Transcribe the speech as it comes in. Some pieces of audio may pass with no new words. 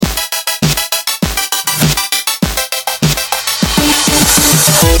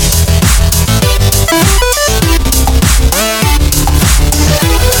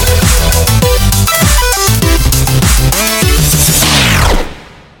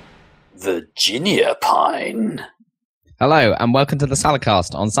Virginia pine. Hello, and welcome to the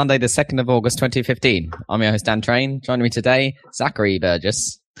Saladcast on Sunday, the 2nd of August, 2015. I'm your host, Dan Train. Joining me today, Zachary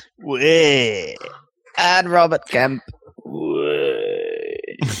Burgess. Way. And Robert Kemp.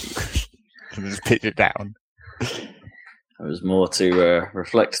 Way. Just pitch it down. It was more to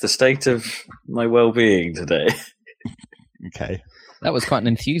reflect the state of my well-being today. Okay. That was quite an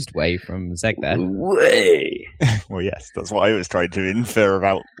enthused way from Zeg there. Way. Well, yes, that's what I was trying to infer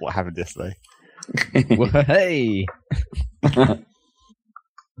about what happened yesterday. Hey!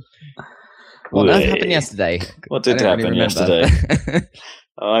 What happened yesterday? What did happen yesterday?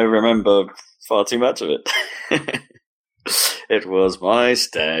 I remember far too much of it. It was my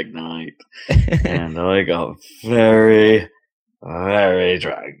stag night, and I got very, very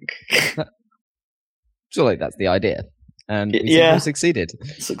drunk. Surely that's the idea. And we succeeded.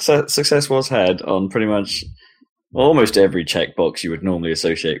 Success was had on pretty much almost every checkbox you would normally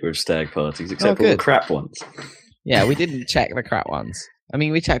associate with stag parties, except for the crap ones. Yeah, we didn't check the crap ones. I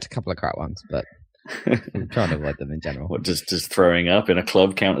mean, we checked a couple of crap ones, but we're trying to avoid them in general. What, just throwing up in a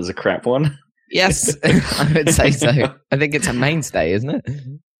club count as a crap one? Yes, I would say so. I think it's a mainstay, isn't it?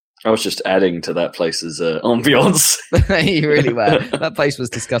 I was just adding to that place's ambiance. You really were. That place was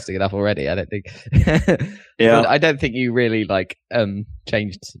disgusting enough already, I don't think. Yeah. But I don't think you really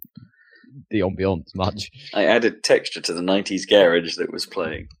changed the ambiance much. I added texture to the 90s garage that was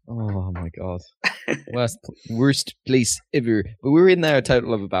playing. Oh my god. Worst place ever. But we were in there a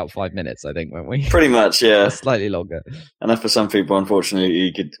total of about 5 minutes, I think, weren't we? Pretty much, yeah. Slightly longer. And for some people, unfortunately,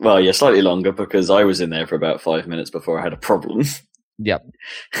 you could... Well, yeah, slightly longer, because I was in there for about 5 minutes before I had a problem. Yep.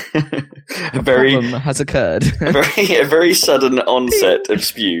 A very problem has occurred. a very sudden onset of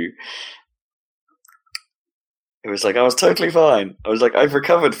spew. It was like, I was totally fine. I was like, I've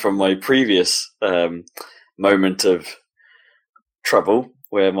recovered from my previous moment of trouble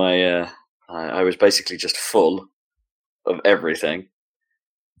where I was basically just full of everything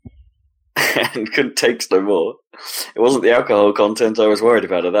and couldn't take no more. It wasn't the alcohol content I was worried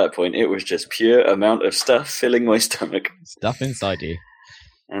about at that point. It was just pure amount of stuff filling my stomach. Stuff inside you.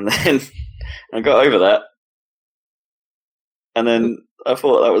 And then I got over that. And then I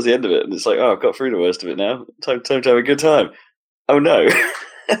thought that was the end of it. And it's like, oh, I've got through the worst of it now. Time to have a good time. Oh no.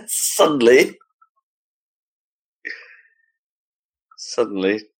 Suddenly,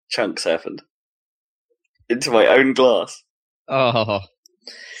 chunks happened. Into my own glass. Oh.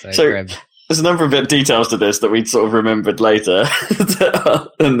 So grim. There's a number of details to this that we'd sort of remembered later.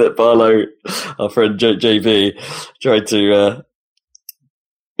 And that Barlow, our friend JB, tried to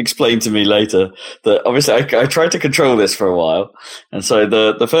explain to me later that obviously I tried to control this for a while, and so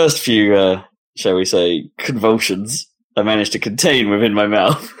the first few shall we say convulsions I managed to contain within my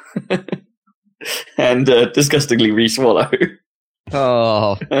mouth and disgustingly re-swallow.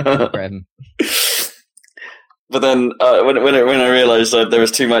 Oh, grim. But then when I realised that there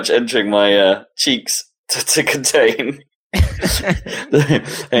was too much entering my cheeks to contain,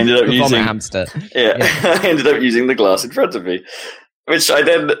 I ended up using hamster. Yeah, I ended up using the glass in front of me. Which I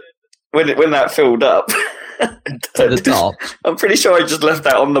then, when that filled up to the top, I'm pretty sure I just left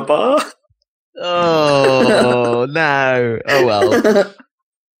that on the bar. Oh no! Oh well.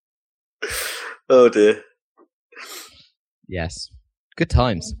 Oh dear. Yes, good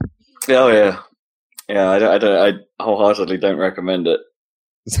times. Oh yeah, yeah. I wholeheartedly don't recommend it.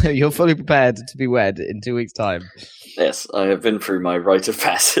 So you're fully prepared to be wed in 2 weeks' time. Yes, I have been through my rite of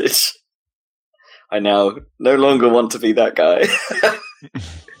passage. I now no longer want to be that guy.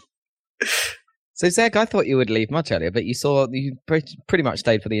 So, Zeg, I thought you would leave much earlier, but you pretty much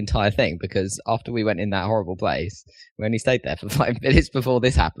stayed for the entire thing, because after we went in that horrible place, we only stayed there for 5 minutes before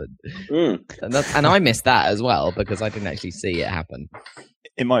this happened. And I missed that as well, because I didn't actually see it happen.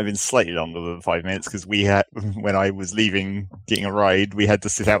 It might have been slightly longer than 5 minutes, because when I was leaving, getting a ride, we had to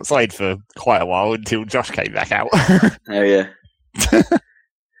sit outside for quite a while until Josh came back out. Oh yeah.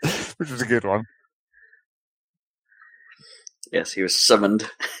 Which was a good one. Yes, he was summoned.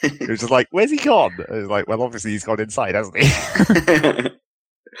 It was just like, where's he gone? It was like, well, obviously he's gone inside, hasn't he?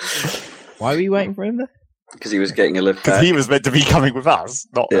 Why were you waiting for him there? Because he was getting a lift back. Because he was meant to be coming with us,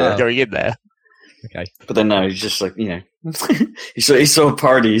 not going in there. Okay. But then no, he's just like, he saw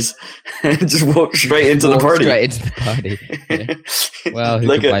parties and just walked straight into the party. Straight into the party. Yeah. Well, who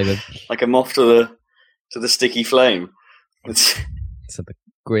like can blame him? Like a moth to the sticky flame. To the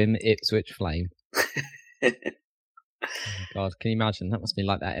grim Ipswich flame. Oh God, can you imagine? That must be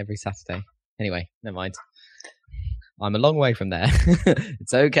like that every Saturday. Anyway, never mind. I'm a long way from there.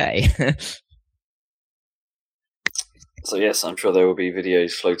 It's okay. So yes, I'm sure there will be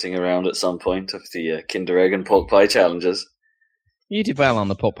videos floating around at some point of the Kinder Egg and pork pie challenges. You did well on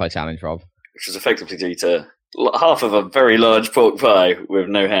the pork pie challenge, Rob. Which was effectively to eat half of a very large pork pie with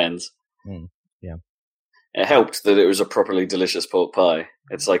no hands. Yeah. It helped that it was a properly delicious pork pie.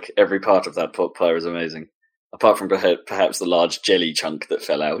 It's like every part of that pork pie was amazing. Apart from perhaps the large jelly chunk that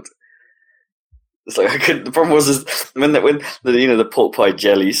fell out. It's like the problem was when the pork pie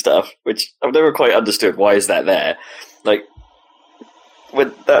jelly stuff, which I've never quite understood why is that there. Like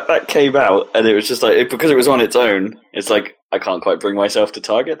when that came out, and it was just like because it was on its own. It's like I can't quite bring myself to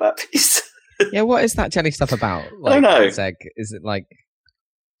target that piece. Yeah, what is that jelly stuff about? Like, I don't know. Zeg, is it like?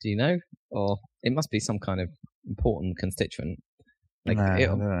 Do you know? Or it must be some kind of important constituent. Like, no, I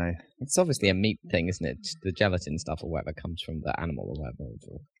don't know. It's obviously a meat thing, isn't it? The gelatin stuff or whatever comes from the animal or whatever.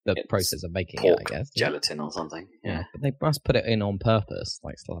 The process of making it, I guess. Gelatin or something. Yeah, but they must put it in on purpose,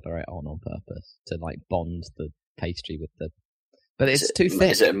 like slather it on purpose to like bond the pastry with the. But it's too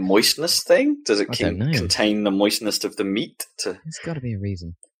thick. Is it a moistness thing? Does it contain the moistness of the meat? It's got to be a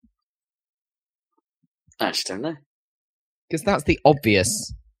reason. I actually don't know. Because that's the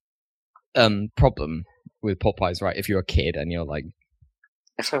obvious problem with pork pies, right? If you're a kid and you're like,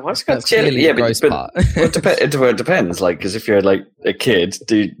 so what's got jelly? Yeah, but it depends. Like, because if you're like a kid,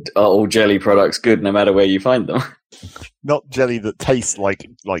 are all jelly products good no matter where you find them? Not jelly that tastes like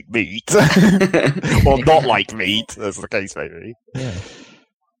meat, or not like meat, as the case may be. Yeah.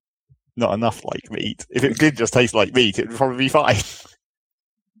 Not enough like meat. If it did just taste like meat, it would probably be fine.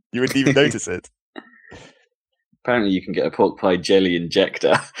 You wouldn't even notice it. Apparently, you can get a pork pie jelly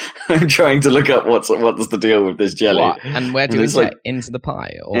injector. I'm trying to look up what's the deal with this jelly. What? And where do you inject? Into the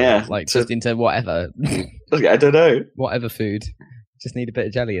pie? Or just into whatever? I don't know. Whatever food. Just need a bit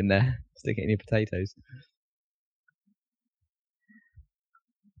of jelly in there. Stick it in your potatoes.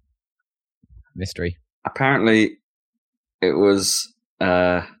 Mystery. Apparently, it was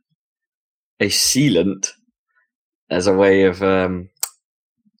a sealant as a way of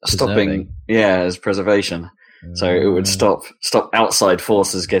stopping, as preservation. So it would stop outside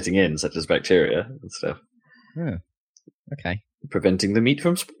forces getting in, such as bacteria and stuff. Yeah. Okay. Preventing the meat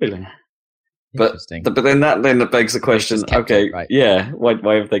from spoiling. But then that begs the question. Okay, right. Yeah. Why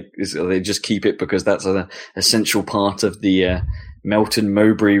have they just keep it because that's an essential part of the Melton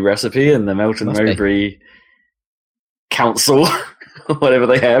Mowbray recipe and the Melton Mowbray Council, whatever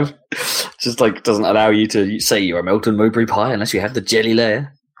they have, just like doesn't allow you to say you're a Melton Mowbray pie unless you have the jelly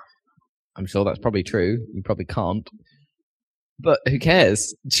layer. I'm sure that's probably true. You probably can't. But who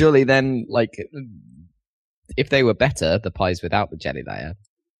cares? Surely then, like, if they were better, the pies without the jelly layer,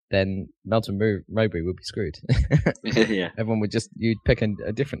 then Melton Mowbray would be screwed. Yeah. Everyone would you'd pick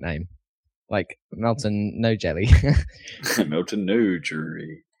a different name. Like, Melton No Jelly. Melton No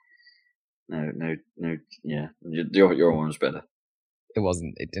Jelly. No, yeah. Your one was better. It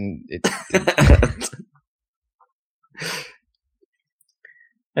wasn't. It didn't.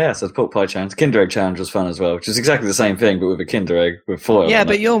 Yeah, so the pork pie challenge. Kinder Egg challenge was fun as well, which is exactly the same thing, but with a Kinder Egg with foil. Yeah,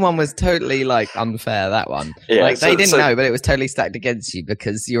 but your one was totally like unfair. That one, they didn't know, but it was totally stacked against you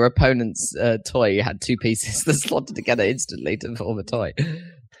because your opponent's toy had two pieces that slotted together instantly to form a toy.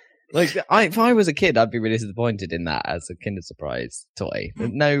 Like, if I was a kid, I'd be really disappointed in that as a Kinder Surprise toy.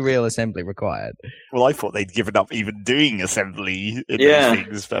 There's no real assembly required. Well, I thought they'd given up even doing assembly in those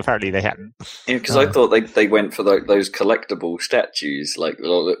things, but apparently they hadn't. Yeah, because I thought they went for those collectible statues, like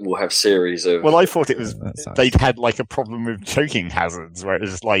we'll have series of. Well, I thought it was they'd had like a problem with choking hazards, where it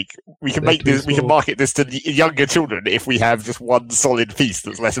was just like we can market this to younger children if we have just one solid piece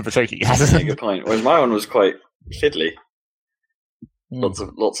that's less of a choking hazard. Yeah, good point. Whereas my one was quite fiddly. Lots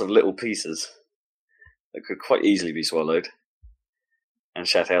of little pieces that could quite easily be swallowed and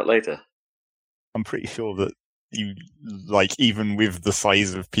shat out later. I'm pretty sure that you like even with the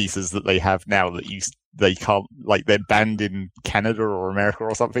size of pieces that they have now that they can't like they're banned in Canada or America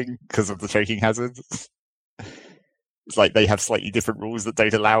or something because of the choking hazard. It's like they have slightly different rules that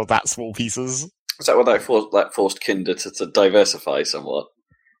don't allow that small pieces. Is that what that forced Kinder to diversify somewhat?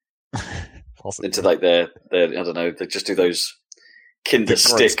 Possibly. Into like their I don't know, they just do those Kinder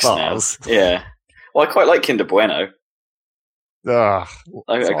sticks now. Yeah. Well, I quite like Kinder Bueno. I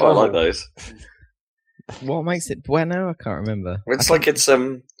quite like those. What makes it Bueno? I can't remember. It's like it's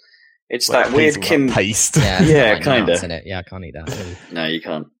that weird Kinder paste. Yeah, kind of. Yeah, I can't eat that. No, you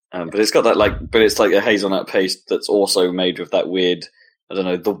can't. But it's got that but it's like a hazelnut paste that's also made with that weird, I don't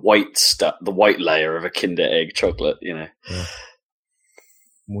know, the white layer of a Kinder Egg chocolate. You know. Yeah.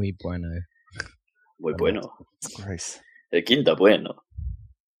 Muy bueno. Muy bueno. It's gross. Kinder Bueno.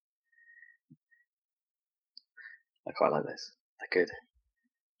 I quite like this. They're good.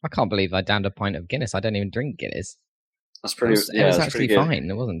 I can't believe I downed a pint of Guinness. I don't even drink Guinness. That's pretty. It was actually fine.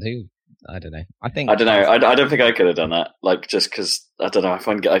 It wasn't too I don't know. I don't know. I don't think I could have done that. Like, just because I don't know.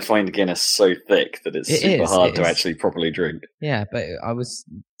 I find Guinness so thick that it's super hard to actually properly drink. Yeah, but it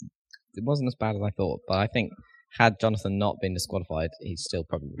wasn't as bad as I thought. But I think had Jonathan not been disqualified, he still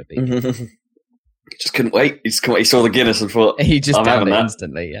probably would have been. He just couldn't wait. He saw the Guinness and thought, he just I'm downed having it that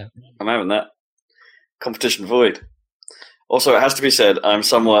instantly. Yeah, I'm having that. Competition void. Also, it has to be said, I'm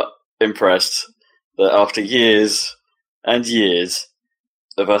somewhat impressed that after years and years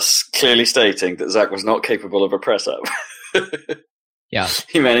of us clearly stating that Zach was not capable of a press up, yeah,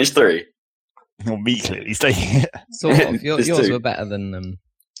 he managed 3. Well, me clearly stating it. Sort of. Yours were better than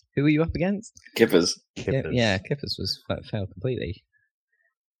who were you up against? Kippers. Yeah, Kippers was failed completely.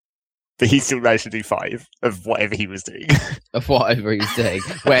 But he still managed to do 5 of whatever he was doing. Of whatever he was doing,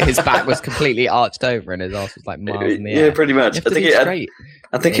 where his back was completely arched over and his ass was like miles in the air. Yeah, pretty much.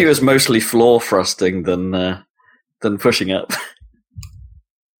 I think he was mostly floor thrusting than pushing up.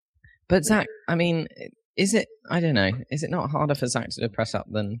 But Zach, I mean, is it? I don't know. Is it not harder for Zach to press up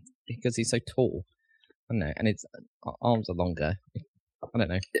than because he's so tall? I don't know, and his arms are longer. I don't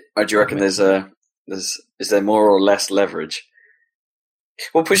know. Do you reckon is there more or less leverage?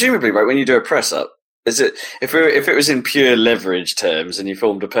 Well, presumably, right, when you do a press up, is it if it was in pure leverage terms and you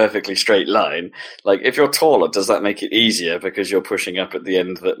formed a perfectly straight line, like if you're taller, does that make it easier because you're pushing up at the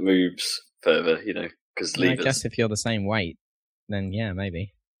end that moves further? You know, because levers. I guess if you're the same weight, then yeah,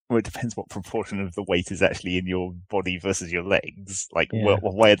 maybe. Well, it depends what proportion of the weight is actually in your body versus your legs. Like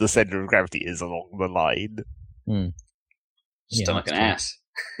where the center of gravity is along the line. Stomach and ass.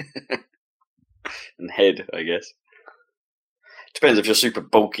 And head, I guess. Depends if you're super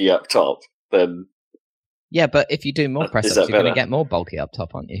bulky up top, then... Yeah, but if you do more press-ups, you're going to get more bulky up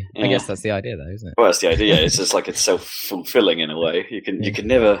top, aren't you? Yeah. I guess that's the idea, though, isn't it? Well, that's the idea. It's just like it's self-fulfilling in a way. You can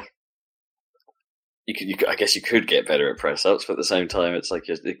never... I guess you could get better at press-ups, but at the same time, it's like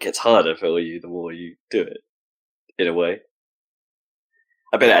it gets harder for you the more you do it, in a way.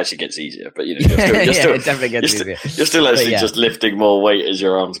 I bet it actually gets easier, but you're still, it definitely gets easier. You're still actually just lifting more weight as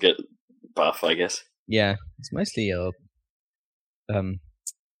your arms get buff, I guess. Yeah, it's mostly your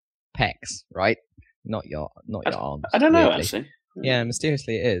pecs, right? Not your arms. I don't know, actually. Yeah,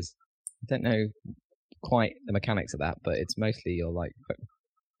 mysteriously it is. I don't know quite the mechanics of that, but it's mostly your like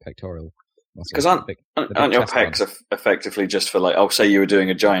pectoral muscles. Because aren't your pecs effectively just for like? I'll say you were doing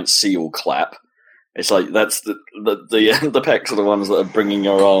a giant seal clap. It's like that's the pecs are the ones that are bringing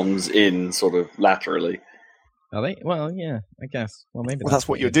your arms in sort of laterally. Are they? Well, yeah, I guess. Well, maybe that's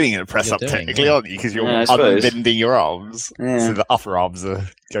what you're doing in a press up, technically, aren't you? Because you're unbending your arms, so the upper arms are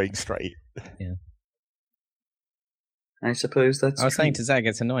going straight. Yeah. I suppose that's. I was saying to Zeg,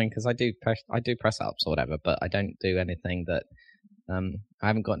 it's annoying because I do press ups or whatever, but I don't do anything that. I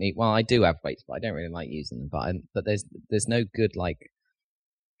haven't got any. Well, I do have weights, but I don't really like using them. But there's no good like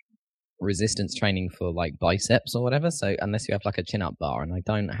resistance training for like biceps or whatever. So unless you have like a chin up bar, and I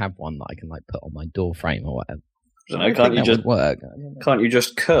don't have one that I can like put on my door frame or whatever. I don't know, can't you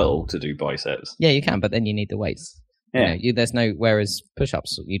just curl to do biceps? Yeah, you can, but then you need the weights. Yeah. There's no. Whereas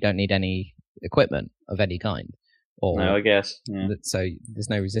push-ups, you don't need any equipment of any kind. No, I guess. Yeah. So there's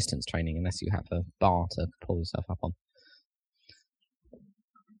no resistance training unless you have a bar to pull yourself up on.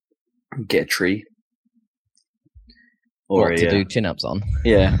 Get a tree. Or to do chin-ups on.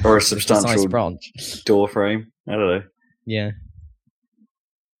 Yeah, or a substantial branch. Door frame. I don't know. Yeah.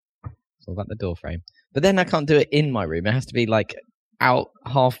 It's all about the door frame. But then I can't do it in my room. It has to be like out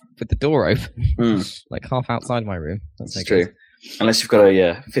half with the door open. Like half outside my room. That's true. Unless you've got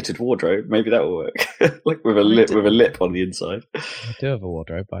a fitted wardrobe, maybe that will work. Like with a lip on the inside. I do have a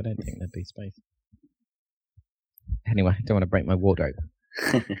wardrobe, but I don't think there'd be space. Anyway, I don't want to break my wardrobe.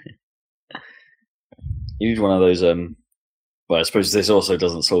 You need one of those well, I suppose this also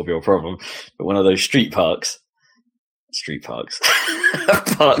doesn't solve your problem, but one of those street parks.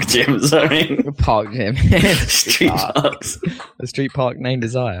 Park gyms, I mean. Park gym. Street parks. A street park named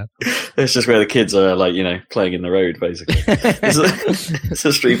Desire. It's just where the kids are, like, playing in the road, basically. It's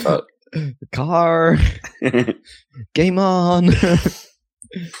a street park. Car. Game on.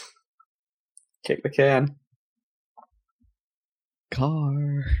 Kick the can.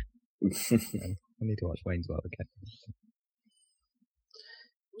 Car. I need to watch Wayne's World again.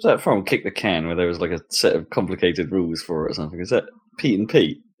 Was that from Kick the Can, where there was like a set of complicated rules for it or something? Is that Pete and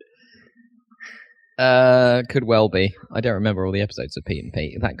Pete? Could well be. I don't remember all the episodes of Pete and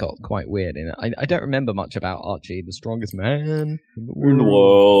Pete. That got quite weird in it. I don't remember much about Archie, the strongest man in the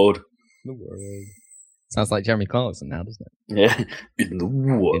world. Sounds like Jeremy Clarkson now, doesn't it? Yeah. In the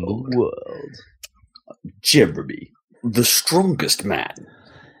world. Jeremy, the strongest man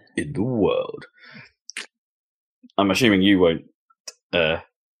in the world. I'm assuming you won't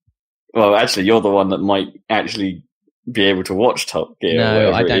Well, actually, you're the one that might actually be able to watch Top Gear.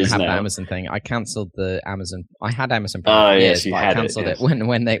 No, I don't have now. the Amazon thing. I cancelled the Amazon. I had Amazon Prime Oh, for yes, years, you but had I cancelled it,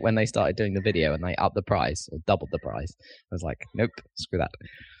 it when they started doing the video and they upped the price or doubled the price. I was like, nope, screw that.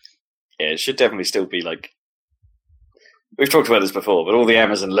 Yeah, it should definitely still be like. We've talked about this before, but all the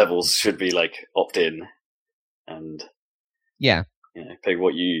Amazon levels should be like opt-in, and pay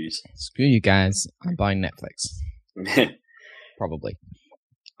what you use. Screw you guys. I'm buying Netflix. Probably.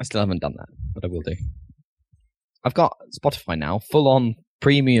 I still haven't done that, but I will do. I've got Spotify now, full on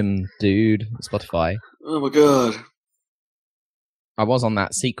premium, dude. Spotify. Oh my god! I was on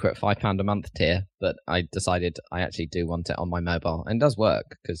that secret £5 a month tier, but I decided I actually do want it on my mobile, and it does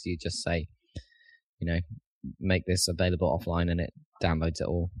work because you just say, make this available offline, and it downloads it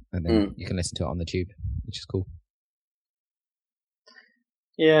all, and then you can listen to it on the tube, which is cool.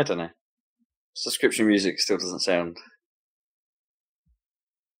 Yeah, I don't know. Subscription music still doesn't sound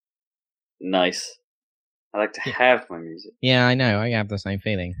nice. I like to have my music. Yeah, I know. I have the same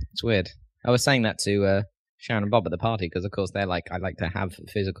feeling. It's weird. I was saying that to Sharon and Bob at the party because, of course, they're like, I like to have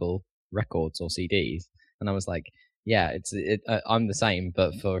physical records or CDs, and I was like, yeah, I'm the same,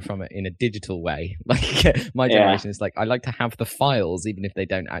 but from in a digital way. Like my generation is like, I like to have the files even if they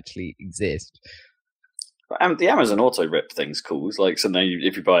don't actually exist. The Amazon Auto Rip thing's cool. It's like, so now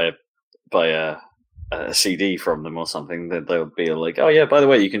if you buy a CD from them or something, they'll be like, oh yeah, by the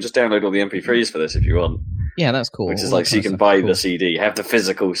way, you can just download all the MP3s for this if you want. Yeah, that's cool. Which is like, so you can buy the CD, have the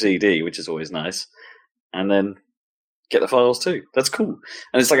physical CD, which is always nice, and then get the files too. That's cool.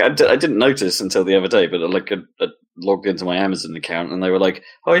 And it's like, I didn't notice until the other day, but I logged into my Amazon account and they were like,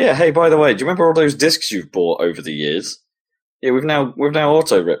 oh yeah, hey, by the way, do you remember all those discs you've bought over the years? Yeah, we've now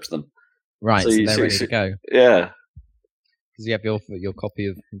auto ripped them. Right, so they're ready to go. Yeah. Because you have your copy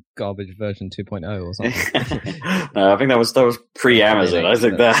of garbage version 2.0 or something. No, I think that was pre-Amazon. I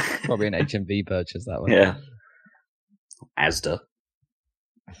think that probably an HMV purchase, that one. Yeah. Asda.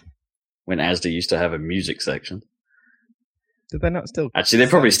 When Asda used to have a music section. Did they not still? Actually, they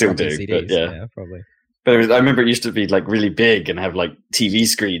probably still do. CDs, but yeah, probably. But I remember it used to be like really big and have like TV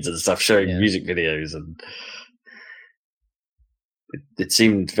screens and stuff showing music videos, and it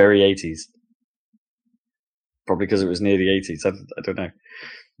seemed very 80s. Probably because it was near the 80s. I don't know.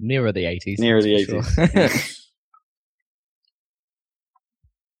 Nearer the 80s. Nearer the 80s. Sure.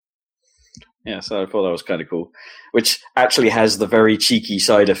 Yeah, so I thought that was kind of cool. Which actually has the very cheeky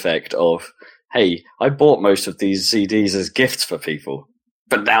side effect of, hey, I bought most of these CDs as gifts for people,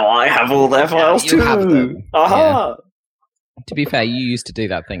 but now I have all their files too. Have them. Aha! Yeah. To be fair, you used to do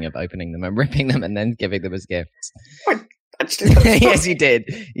that thing of opening them and ripping them and then giving them as gifts. Yes, you did.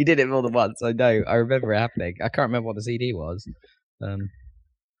 You did it more than once. I know. I remember it happening. I can't remember what the CD was.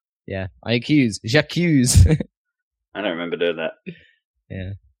 Yeah, j'accuse. I don't remember doing that.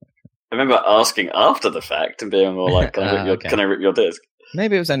 Yeah. I remember asking after the fact and being all like, can I rip your disc?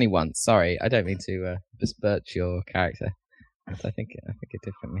 Maybe it was only once. Sorry, I don't mean to besmirch your character. But I think it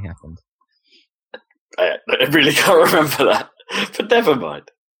definitely happened. I really can't remember that. But never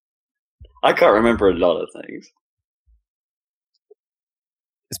mind. I can't remember a lot of things.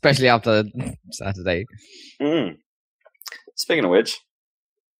 Especially after Saturday. Speaking of which,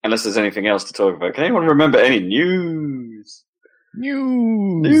 unless there's anything else to talk about, can anyone remember any news?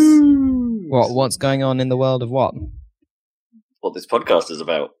 What's going on in the world of what? What this podcast is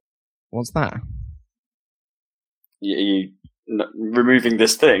about. What's that? You removing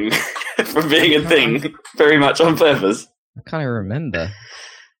this thing from being a thing very much on purpose. I can't even remember.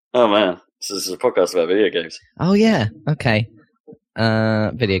 Oh man, this is a podcast about video games. Oh yeah, okay.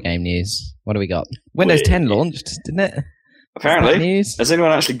 Video game news. What do we got? Windows 10 launched, didn't it? Apparently. News? Has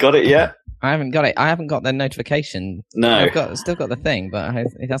anyone actually got it yet? I haven't got it. I haven't got the notification. No. I've still got the thing, but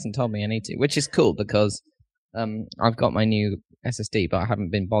it hasn't told me I need to, which is cool because I've got my new SSD, but I haven't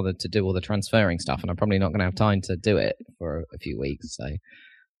been bothered to do all the transferring stuff, and I'm probably not going to have time to do it for a few weeks.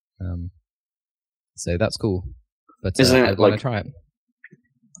 So that's cool. But I want to try it.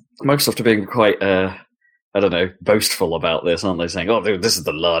 Microsoft are being quite, boastful about this, aren't they? Saying, "Oh, dude, this is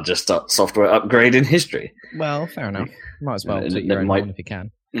the largest software upgrade in history." Well, fair enough. Might as well toot your own horn if you can.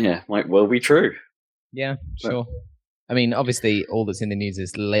 Yeah, might well be true. Yeah, sure. I mean, obviously, all that's in the news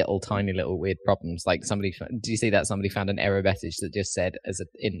is tiny little weird problems. Like do you see that somebody found an error message that just said as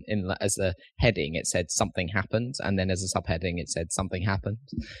a heading, it said something happened, and then as a subheading, it said something happened.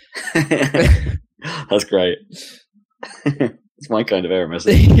 That's great. It's my kind of error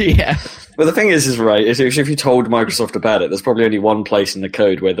message. Yeah. But the thing is right, if you told Microsoft about it, there's probably only one place in the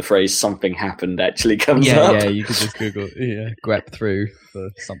code where the phrase something happened actually comes up. Yeah, you could just Google, grep through for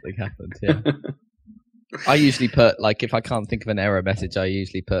something happened, yeah. I usually put, if I can't think of an error message, I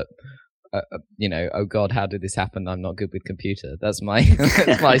usually put oh God, how did this happen? I'm not good with computer. That's my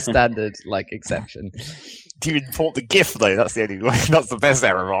that's my standard exception. Do you import the GIF though? That's the only way. That's the best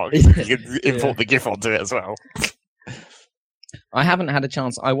error mark. You can import the GIF onto it as well. I haven't had a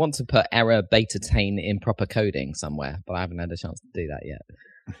chance. I want to put error betatain improper coding somewhere, but I haven't had a chance to do that yet.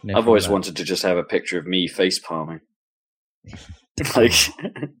 I've always wanted to just have a picture of me face palming.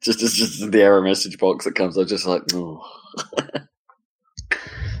 Just in the error message box that comes, I'm just like, oh.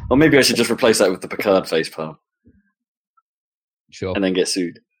 Or maybe I should just replace that with the Picard face palm. Sure. And then get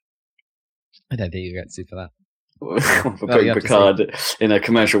sued. I don't think you get sued for that. For putting Picard in a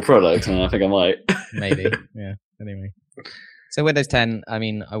commercial product, and I think I might. Maybe, yeah. Anyway. So Windows 10, I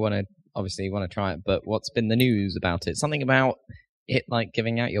mean, I want to try it, but what's been the news about it? Something about it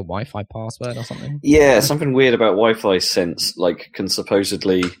giving out your Wi-Fi password or something? Yeah, something weird about Wi-Fi Sense, can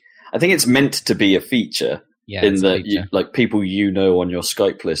supposedly... I think it's meant to be a feature. Yeah, in that, people on your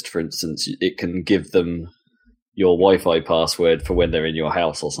Skype list, for instance, it can give them your Wi-Fi password for when they're in your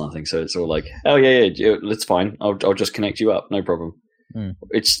house or something. So it's all like, oh yeah, it's fine. I'll just connect you up, no problem.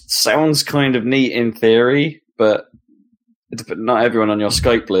 It sounds kind of neat in theory, but not everyone on your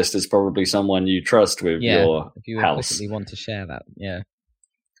Skype list is probably someone you trust with your if you house. If you want to share that, yeah.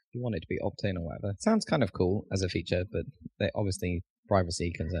 If you want it to be opt-in or whatever. It sounds kind of cool as a feature, but obviously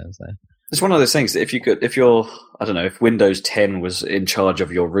privacy concerns there. It's one of those things that if Windows 10 was in charge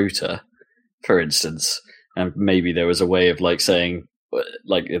of your router, for instance, and maybe there was a way of saying,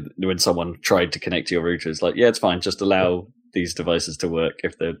 when someone tried to connect to your router, it's like, yeah, it's fine, just allow these devices to work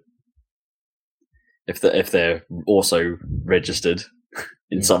if they're also registered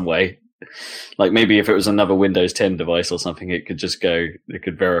in some way. Maybe if it was another Windows 10 device or something, it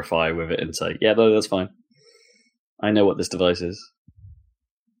could verify with it and say, yeah, no, that's fine. I know what this device is.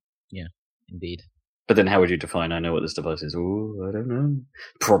 Yeah, indeed. But then how would you define I know what this device is? Ooh, I don't know.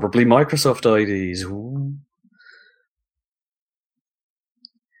 Probably Microsoft IDs. Ooh.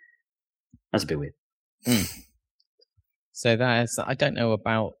 That's a bit weird. So I don't know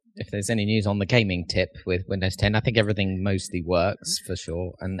about if there's any news on the gaming tip with Windows 10. I think everything mostly works for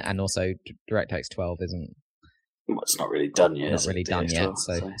sure. And also DirectX 12 isn't... Well, it's not really done yet. Not really done yet,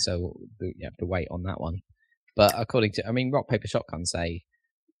 so you have to wait on that one. But according to... Rock, Paper, Shotgun say...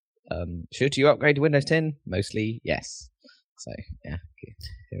 should you upgrade to Windows 10? Mostly, yes. So, yeah.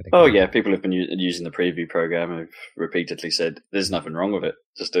 Oh, yeah. People have been using the preview program. Have repeatedly said, there's nothing wrong with it.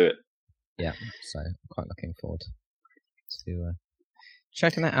 Just do it. Yeah. So, I'm quite looking forward to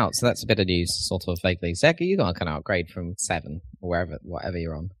checking that out. So, that's a bit of news, sort of vaguely. Zach, are you going to kind of upgrade from 7 or whatever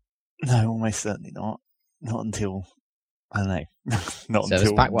you're on? No, almost certainly not. Not until, I don't know. Not Service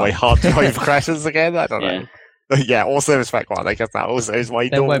until my hard drive crashes again. I don't know. Yeah, or Service Pack 1. I guess that also is my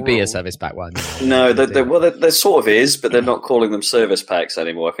There won't be a Service Pack 1. No, there sort of is, but they're not calling them Service Packs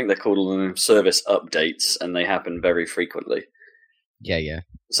anymore. I think they're calling them Service Updates, and they happen very frequently. Yeah.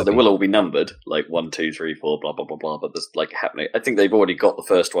 So they will all be numbered, 1, 2, 3, 4, blah, blah, blah, blah, but there's, happening. I think they've already got the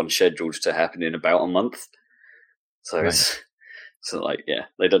first one scheduled to happen in about a month. So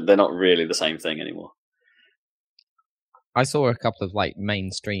they're not really the same thing anymore. I saw a couple of,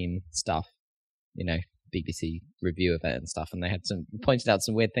 mainstream stuff, BBC review of it and stuff, and they had pointed out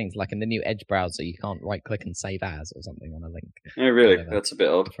some weird things, like in the new Edge browser, you can't right-click and save as or something on a link. Oh, really? That's a bit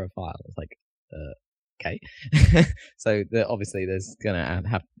odd. For a file. It's okay. So obviously there's gonna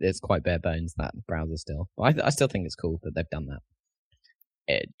it's quite bare bones, that browser still. But I still think it's cool that they've done that.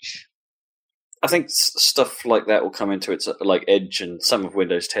 Edge. I think stuff like that will come into its Edge, and some of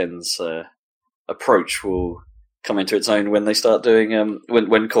Windows 10's approach will come into its own when they start doing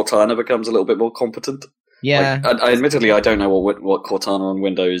when Cortana becomes a little bit more competent. Yeah. I admittedly I don't know what Cortana on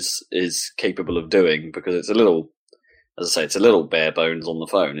Windows is capable of doing, because it's a little, as I say, it's a little bare bones on the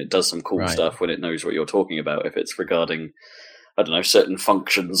phone. It does some cool stuff when it knows what you're talking about. If it's regarding, I don't know, certain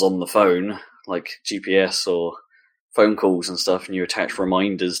functions on the phone, like GPS or phone calls and stuff, and you attach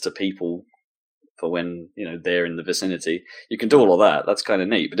reminders to people for when they're in the vicinity, you can do all of that. That's kind of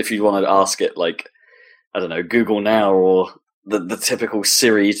neat. But if you want to ask it I don't know, Google Now or the typical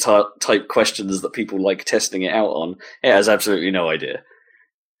Siri type questions that people like testing it out on, it has absolutely no idea.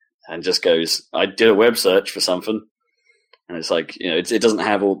 And just goes, I did a web search for something. And it's it doesn't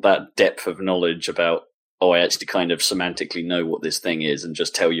have all that depth of knowledge about, I actually kind of semantically know what this thing is and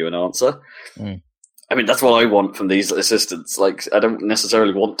just tell you an answer. I mean, that's what I want from these assistants. I don't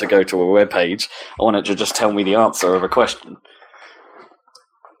necessarily want to go to a web page. I want it to just tell me the answer of a question.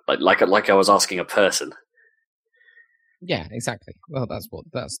 Like I was asking a person. Yeah, exactly. Well, that's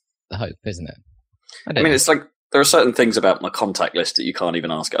the hope, isn't it? I mean, it's there are certain things about my contact list that you can't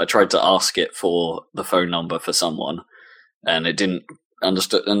even ask it. I tried to ask it for the phone number for someone, and it didn't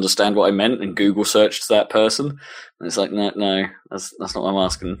understand what I meant and Google searched that person. And it's like, no, that's not what I'm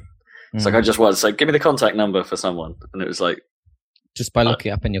asking. It's like, I just wanted to say, give me the contact number for someone. And it was like, just by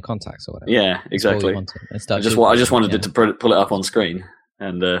looking up in your contacts or whatever. Yeah, exactly. I just wanted it to pull it up on screen.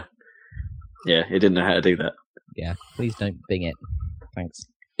 And it didn't know how to do that. Yeah, please don't Bing it. Thanks.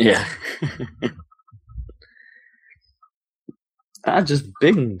 Yeah. I just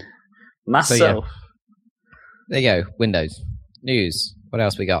binged myself. So, there you go. Windows. News. What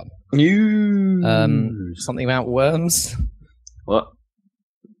else we got? News. Something about worms. What?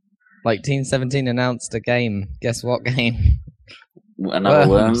 Like Team 17 announced a game. Guess what game? Another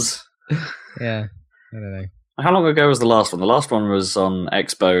worms. Yeah. I don't know. How long ago was the last one? The last one was on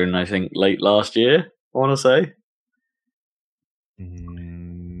Xbone, I think, late last year, I want to say.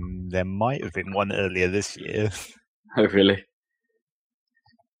 There might have been one earlier this year. Oh, really?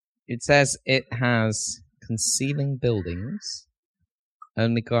 It says it has concealing buildings,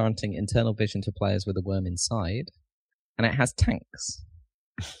 only granting internal vision to players with a worm inside, and it has tanks.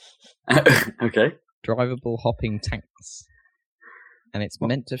 Okay. Drivable hopping tanks. And it's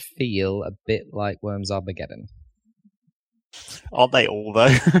meant to feel a bit like Worms Armageddon. Aren't they all,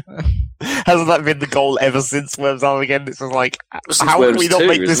 though? Hasn't that been the goal ever since Worms Armageddon? It's just like, how can we not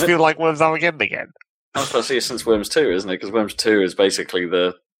make this feel like Worms Armageddon again? I was supposed to say since Worms 2, isn't it? Because Worms 2 is basically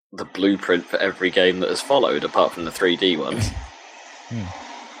the blueprint for every game that has followed, apart from the 3D ones.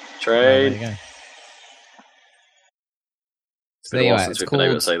 Trade. There you go. It's been a while since we've been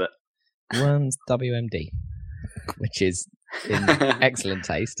able to say that. Worms WMD, which is in excellent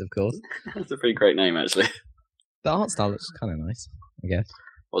taste, of course. That's a pretty great name, actually. The art style looks kind of nice, I guess.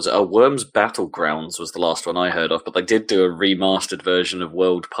 Was it? Worms Battlegrounds was the last one I heard of, but they did do a remastered version of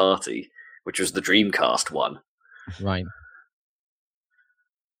World Party, which was the Dreamcast one. Right.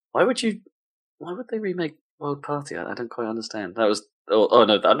 Why would they remake World Party? I don't quite understand. That was. Oh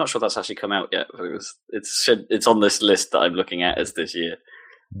no, I'm not sure that's actually come out yet. It's on this list that I'm looking at as this year.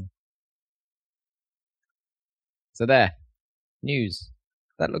 So there, news.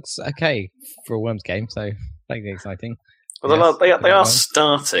 That looks okay for a Worms game. So vaguely exciting. Well, yes, they are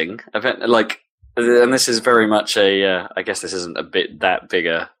starting, and this is very much I guess this isn't a bit that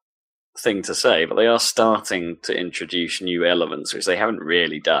bigger thing to say, but they are starting to introduce new elements, which they haven't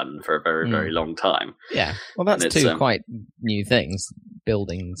really done for a very, very long time. Yeah, well, that's two quite new things.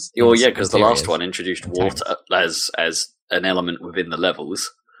 Buildings. Well, yeah, because the last one introduced water as an element within the levels.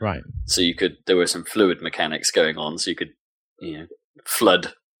 Right. So there were some fluid mechanics going on, so you could,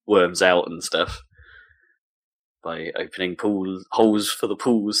 flood worms out and stuff by opening holes for the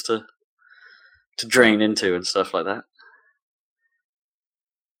pools to drain into and stuff like that.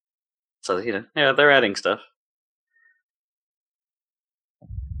 So, they're adding stuff.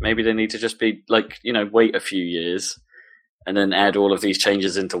 Maybe they need to just be, wait a few years and then add all of these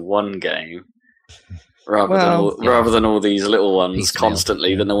changes into one game rather than all these little ones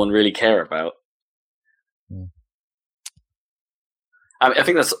constantly that no one really care about. Yeah. I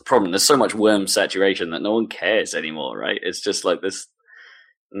think that's the problem. There's so much worm saturation that no one cares anymore, right? It's just like this.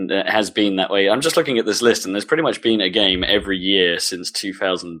 It has been that way. I'm just looking at this list, and there's pretty much been a game every year since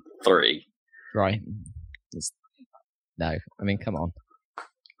 2003. Right. No, I mean, come on.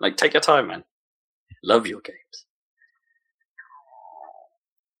 Take your time, man. Love your games.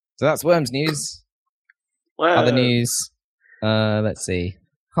 So that's Worms news. Well, other news. Let's see.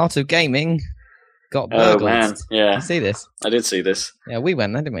 Heart of Gaming got burgled. Oh man, yeah. Did you see this? I did see this. Yeah, we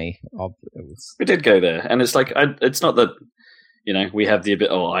went there, didn't we? We did go there, and it's it's not that we have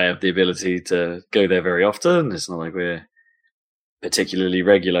I have the ability to go there very often. It's not like we're particularly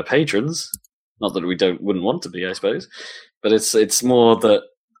regular patrons. Not that we wouldn't want to be, I suppose. But it's more that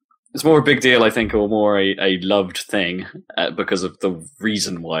it's more a big deal, I think, or more a loved thing because of the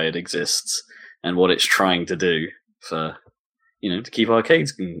reason why it exists and what it's trying to do for to keep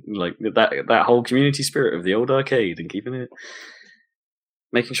arcades that whole community spirit of the old arcade and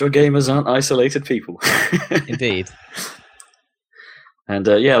making sure gamers aren't isolated people. Indeed. And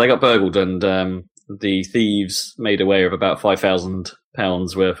they got burgled, and the thieves made away with about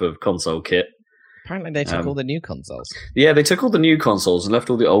 £5,000 worth of console kit. Apparently, they took all the new consoles. Yeah, they took all the new consoles and left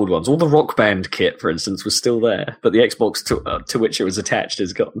all the old ones. All the Rock Band kit, for instance, was still there, but the Xbox to which it was attached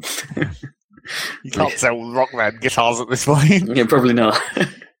is gone. You can't sell Rock Band guitars at this point. Yeah, probably not.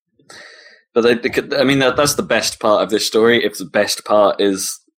 But that's the best part of this story. If the best part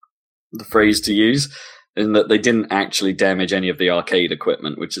is the phrase to use, in that they didn't actually damage any of the arcade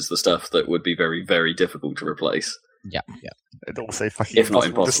equipment, which is the stuff that would be very, very difficult to replace. Yeah. And also fucking if not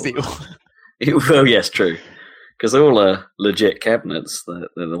impossible to steal. Well, yes, true. Because they're all legit cabinets.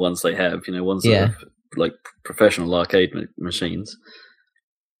 They're the ones they have. Ones that are like professional arcade machines.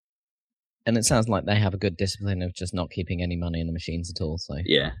 And it sounds like they have a good discipline of just not keeping any money in the machines at all. So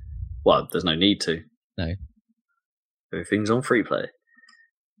yeah, well, there's no need to. No, everything's on free play.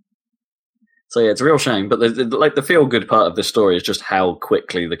 So yeah, it's a real shame. But the feel good part of this story is just how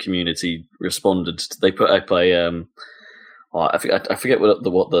quickly the community responded. They put up a I forget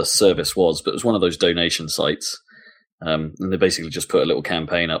what the service was, but it was one of those donation sites. And they basically just put a little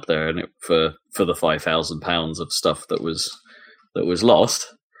campaign up there, and for the £5,000 of stuff that was lost,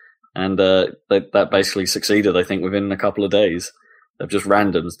 and that basically succeeded. I think within a couple of days of just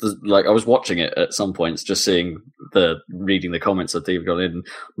randoms. Like, I was watching it at some points, just reading the comments that they've got in.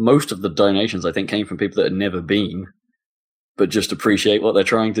 Most of the donations, I think, came from people that had never been, but just appreciate what they're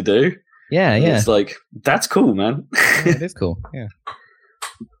trying to do. Yeah, yeah. It's like, that's cool, man. Yeah, it is cool. Yeah.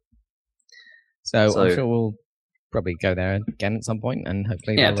 So I'm sure we'll probably go there again at some point, and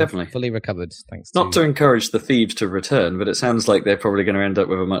hopefully definitely fully recovered. Thanks. Not to encourage the thieves to return, but it sounds like they're probably going to end up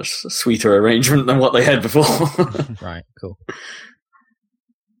with a much sweeter arrangement than what they had before. Right. Cool.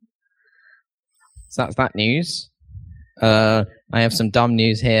 So that's that news. I have some dumb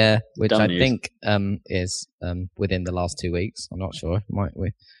news here, which I think is within the last 2 weeks. I'm not sure.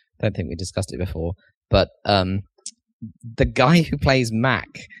 Don't think we discussed it before. But the guy who plays Mac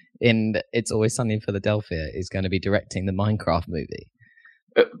in It's Always Sunny in Philadelphia is going to be directing the Minecraft movie.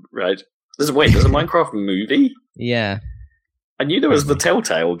 Right. There's a Minecraft movie? Yeah. I knew there was the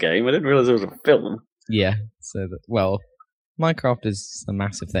Telltale game. I didn't realize there was a film. Yeah. So, Minecraft is a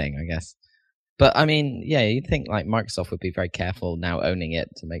massive thing, I guess. But, I mean, yeah, you'd think like Microsoft would be very careful now owning it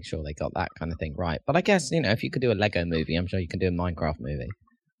to make sure they got that kind of thing right. But I guess, if you could do a Lego movie, I'm sure you can do a Minecraft movie.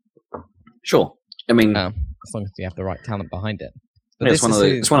 Sure. I mean, as long as you have the right talent behind it. But it's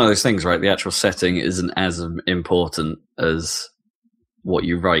one of those things, right? The actual setting isn't as important as what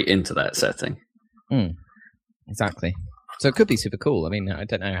you write into that setting. Exactly. So it could be super cool. I mean, I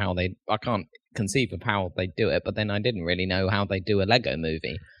don't know how I can't conceive of how they do it, but then I didn't really know how they do a Lego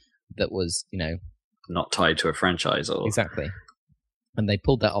movie that was, not tied to a franchise or exactly. And they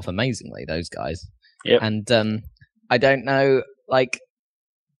pulled that off amazingly, those guys. Yep. And I don't know,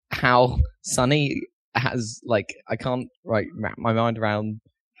 how Sunny has, I can't wrap my mind around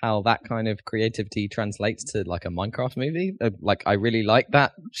how that kind of creativity translates to, a Minecraft movie. I really like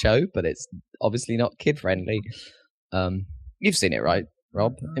that show, but it's obviously not kid-friendly. You've seen it, right,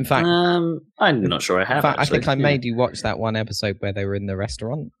 Rob? In fact... I'm not sure I have, I think I made you watch that one episode where they were in the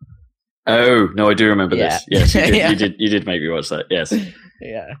restaurant. Oh, no, I do remember this. Yes, you did, Yeah. you did make me watch that, yes.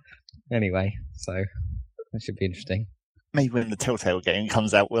 Yeah. Anyway, so that should be interesting. Maybe when the Telltale game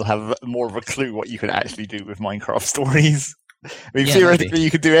comes out, we'll have more of a clue what you can actually do with Minecraft stories. I mean, theoretically, maybe.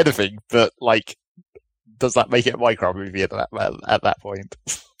 you could do anything, but, does that make it a Minecraft movie at that point?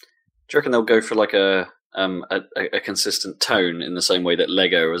 Do you reckon they'll go for, a consistent tone in the same way that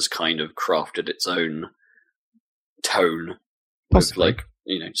Lego has kind of crafted its own tone? Possibly. With,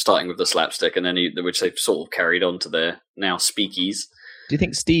 starting with the slapstick, and then which they've sort of carried on to their now speakies. Do you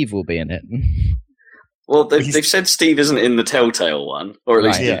think Steve will be in it? Well, they've said Steve isn't in the Telltale one, or at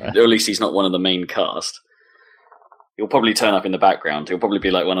least he's not one of the main cast. He'll probably turn up in the background. He'll probably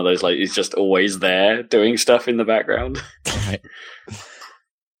be like one of those, he's just always there doing stuff in the background. Right.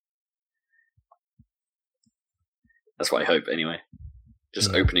 That's what I hope, anyway.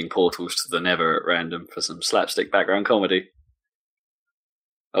 Just opening portals to the Nether at random for some slapstick background comedy.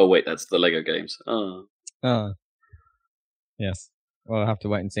 Oh, wait, that's the Lego games. Oh. Yes. Well, I'll have to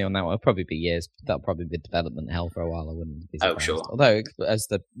wait and see on that one. It'll probably be years. That'll probably be development hell for a while. I wouldn't be surprised. Oh, sure. Although,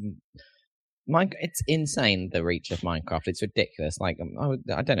 it's insane, the reach of Minecraft. It's ridiculous. I don't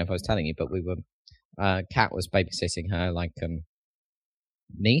know if I was telling you, but we were... Kat was babysitting her,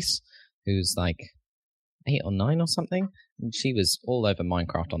 niece, who's 8 or 9 or something, and she was all over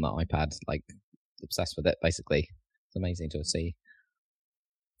Minecraft on the iPad, obsessed with it, basically. It's amazing to see.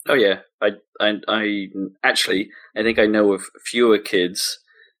 Oh yeah, I think I know of fewer kids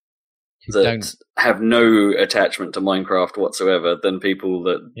that have no attachment to Minecraft whatsoever than people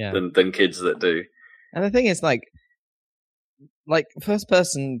than kids that do. And the thing is, first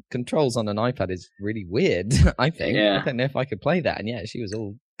person controls on an iPad is really weird. I think. Yeah. I don't know if I could play that, and she was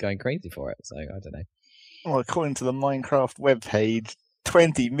all going crazy for it. So I don't know. Well, according to the Minecraft webpage,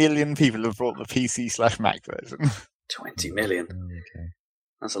 20 million people have bought the PC/Mac version. 20 million. Oh, okay.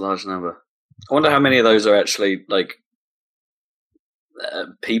 That's a large number. I wonder how many of those are actually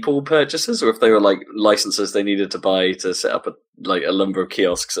people purchases, or if they were licenses they needed to buy to set up a number of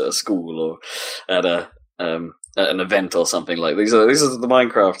kiosks at a school or at an event or something like. These are the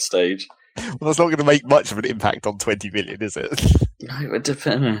Minecraft stage. Well, that's not going to make much of an impact on 20 million, is it? No, it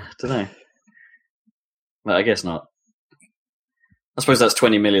depends. I don't know. Well, I guess not. suppose that's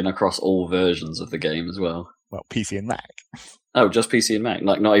 20 million across all versions of the game as well. Well, PC and Mac. Oh, just PC and Mac,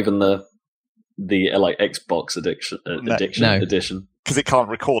 like not even the like Xbox edition. Because it can't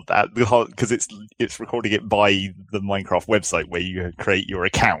record that, because it's recording it by the Minecraft website where you create your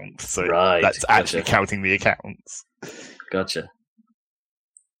account. So that's actually counting the accounts. Gotcha.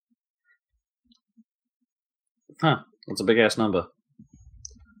 Huh. That's a big ass number.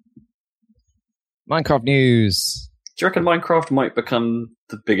 Minecraft news. Do you reckon Minecraft might become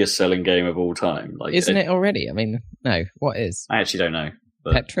the biggest selling game of all time? Like, isn't it already? I mean, no. What is? I actually don't know.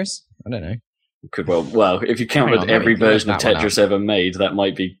 But Tetris? I don't know. Could well, if you counted every version of Tetris ever made, that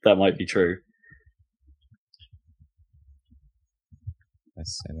might be true.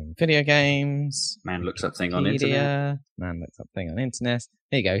 Selling video games. Man looks up thing on internet. Man looks up thing on internet.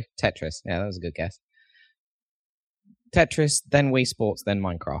 Here you go. Tetris. Yeah, that was a good guess. Tetris, then Wii Sports, then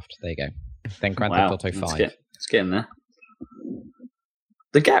Minecraft. There you go. Then Grand Theft Auto 5. Let's get in there.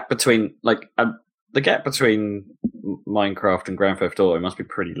 The gap between Minecraft and Grand Theft Auto must be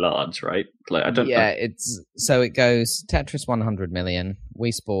pretty large, right? Like I don't. Yeah, it goes Tetris 100 million,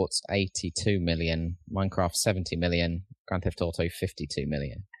 Wii Sports 82 million, Minecraft 70 million, Grand Theft Auto 52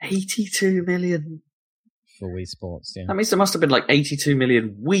 million. 82 million for Wii Sports. Yeah, that means there must have been like 82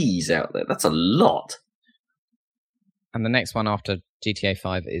 million Wiis out there. That's a lot. And the next one after GTA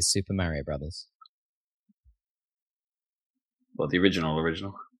 5 is Super Mario Brothers. Well, the original.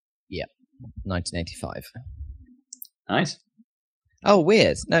 Yeah, 1985. Nice. Oh,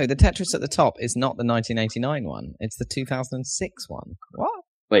 weird. No, the Tetris at the top is not the 1989 one. It's the 2006 one. What?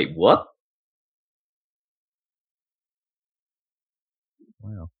 Wait, what?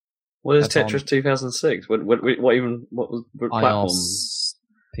 Wow. What is Tetris 2006? What platform? iOS,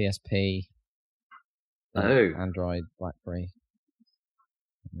 PSP, Android, BlackBerry.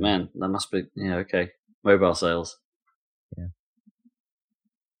 Man, that must be... Yeah, okay. Mobile sales. Yeah.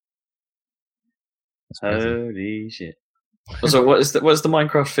 Holy shit. So what's the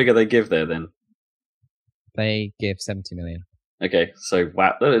Minecraft figure they give there then? They give 70 million. Okay, so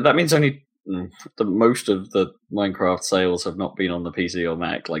wow. That means only most of the Minecraft sales have not been on the PC or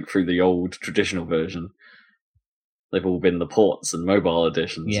Mac, like through the old traditional version. They've all been the ports and mobile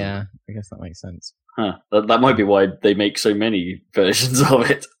editions. Yeah, I guess that makes sense. Huh. That might be why they make so many versions of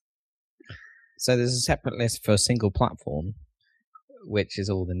it. So there's a separate list for single platform, which is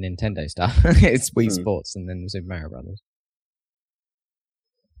all the Nintendo stuff. It's Wii Sports and then Super Mario Brothers.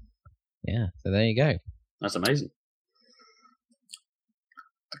 Yeah, so there you go. That's amazing.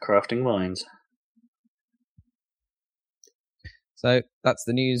 The crafting minds. So that's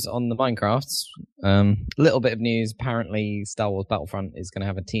the news on the Minecrafts. A little bit of news. Apparently, Star Wars Battlefront is going to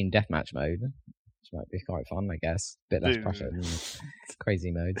have a team deathmatch mode, which might be quite fun, I guess. A bit less pressure than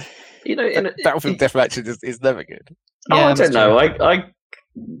crazy mode. You know, Battlefield deathmatch is never good. Yeah, I don't know. I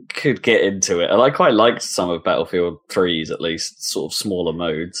could get into it, and I quite liked some of Battlefield 3's at least, sort of smaller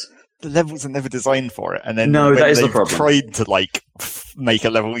modes. The levels are never designed for it, and then no, that is the problem. Tried to make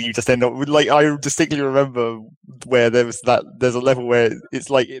a level, you just end up with I distinctly remember where there's a level where it's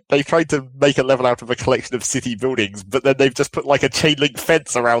like they tried to make a level out of a collection of city buildings, but then they've just put like a chain link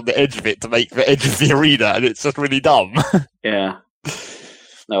fence around the edge of it to make the edge of the arena, and it's just really dumb. Yeah.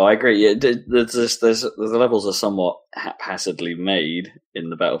 No, I agree. Yeah, the levels are somewhat haphazardly made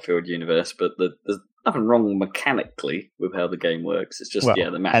in the Battlefield universe, but there's nothing wrong mechanically with how the game works. It's just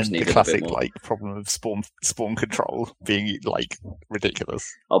the maps need the classic a bit more. Problem of spawn control being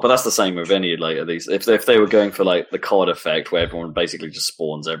ridiculous. Oh, but that's the same with any of these. If they were going for the COD effect where everyone basically just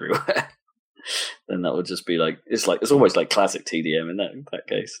spawns everywhere, then that would just be it's almost like classic TDM in that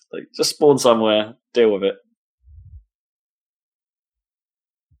case. Just spawn somewhere, deal with it.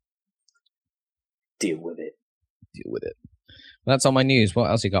 Deal with it. Well, that's all my news.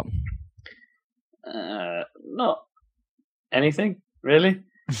 What else you got? Not anything, really.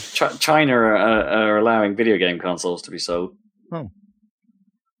 China are allowing video game consoles to be sold. Oh.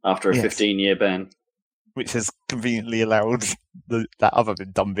 After a 15-year ban. Which has conveniently allowed that other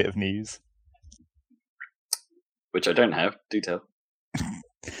dumb bit of news. Which I don't have. Do tell.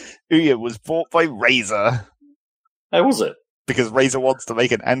 Ouya was bought by Razer. How was it? Because Razer wants to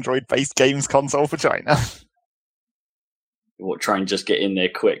make an Android-based games console for China. What, try and just get in there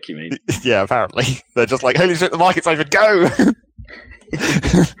quick, you mean? Yeah, apparently. They're just like, holy shit, the market's open, go!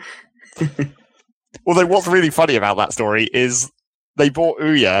 Although what's really funny about that story is they bought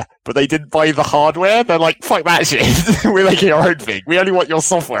Ouya, but they didn't buy the hardware. They're like, fuck that shit. We're making our own thing. We only want your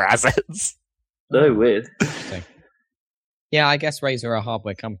software assets. No, weird. Yeah, I guess Razer are a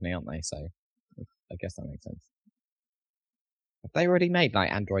hardware company, aren't they? So I guess that makes sense. Have they already made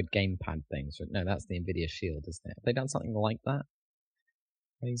Android gamepad things? No, that's the Nvidia Shield, isn't it? Have they done something like that?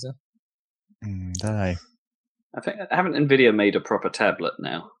 Razer? Don't know. Haven't Nvidia made a proper tablet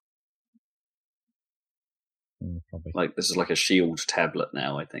now? Probably. Like this is like a Shield tablet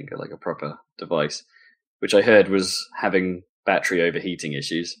now, I think, or like a proper device, which I heard was having battery overheating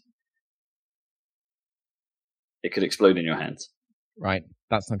issues. It could explode in your hands. Right,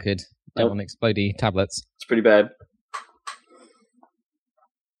 that's not good. Don't want explodey tablets. It's pretty bad.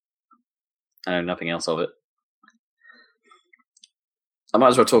 I know nothing else of it. I might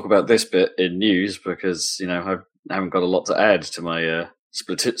as well talk about this bit in news because, I haven't got a lot to add to my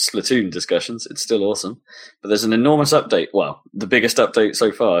Splatoon discussions. It's still awesome. But there's an enormous update. Well, the biggest update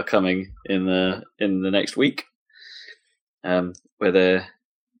so far coming in the next week, where they're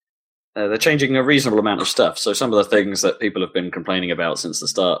changing a reasonable amount of stuff. So some of the things that people have been complaining about since the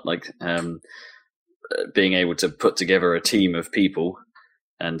start, like being able to put together a team of people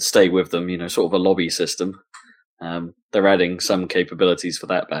and stay with them, sort of a lobby system. They're adding some capabilities for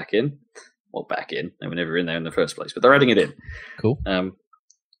that back in. Well, back in. They were never in there in the first place, but they're adding it in. Cool.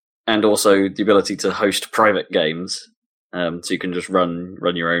 And also the ability to host private games. So you can just run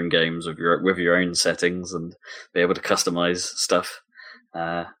your own games with your own settings and be able to customize stuff.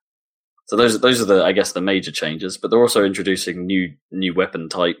 So those are the major changes, but they're also introducing new weapon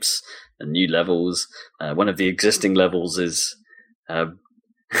types and new levels. One of the existing levels is,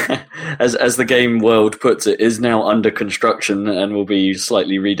 as the game world puts it, is now under construction and will be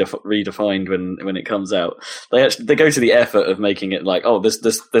slightly redefined when it comes out. They go to the effort of making it like, oh,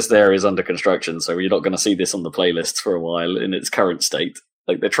 this area is under construction, so you're not going to see this on the playlists for a while in its current state.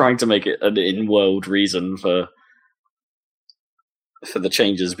 Like they're trying to make it an in-world reason for the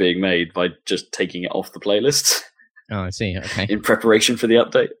changes being made by just taking it off the playlists. Oh, I see. Okay. In preparation for the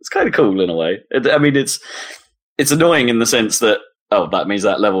update. It's kind of cool in a way. It's annoying in the sense that, that means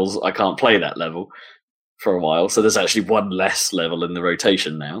I can't play that level for a while. So there's actually one less level in the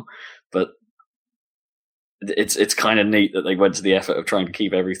rotation now. But it's kind of neat that they went to the effort of trying to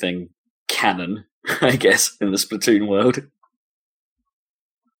keep everything canon, I guess, in the Splatoon world.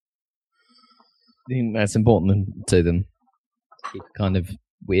 I think that's important to them. Keep kind of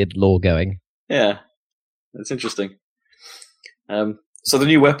weird lore going. Yeah, it's interesting. So the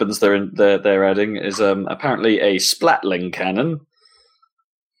new weapons they're adding is apparently a splatling cannon.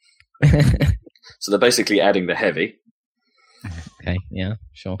 So they're basically adding the heavy. Okay, yeah,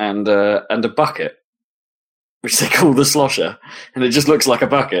 sure. And a bucket, which they call the slosher, and it just looks like a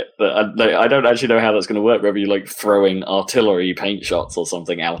bucket. I don't actually know how that's going to work. Whether you're like throwing artillery paint shots or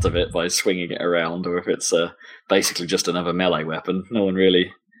something out of it by swinging it around, or if it's basically just another melee weapon. No one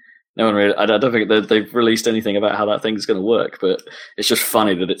really. I don't think they've released anything about how that thing's going to work, but it's just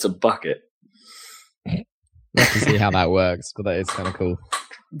funny that it's a bucket. We'll have to see how that works, but that is kind of cool.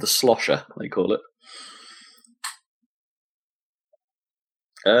 The slosher, they call it.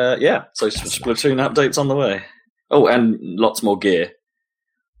 Yeah, so Splatoon updates on the way. Oh, and lots more gear,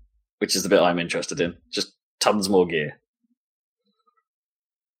 which is the bit I'm interested in. Just tons more gear.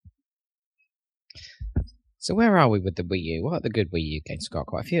 So where are we with the Wii U? What are the good Wii U games? We've got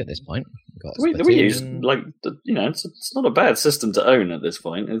quite a few at this point. The Wii U's it's not a bad system to own at this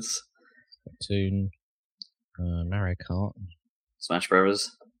point. It's Splatoon, Mario Kart, Smash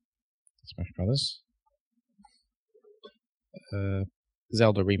Brothers.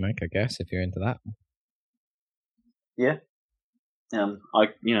 Zelda remake, I guess, if you're into that. Yeah. I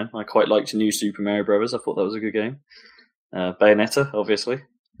quite liked New Super Mario Brothers. I thought that was a good game. Bayonetta, obviously.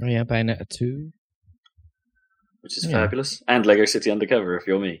 Oh yeah, Bayonetta 2. Which is fabulous. And Lego City Undercover, if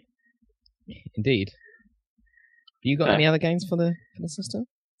you're me. Indeed. Have you got any other games for the system?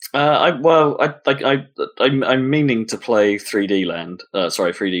 I'm meaning to play 3D Land.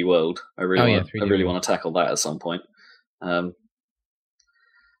 3D World. I really want to tackle that at some point. But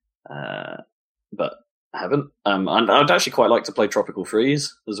I haven't. And I'd actually quite like to play Tropical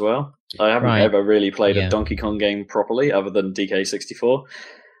Freeze as well. I haven't ever really played a Donkey Kong game properly, other than DK64.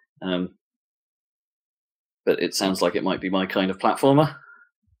 But it sounds like it might be my kind of platformer,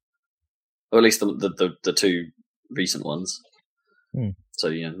 or at least the two recent ones. So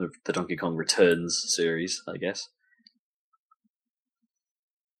the Donkey Kong Returns series, I guess.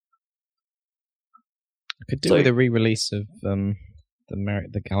 I could do with a re-release of the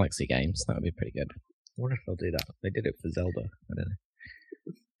Galaxy games. That would be pretty good. I wonder if they'll do that. They did it for Zelda. I don't know.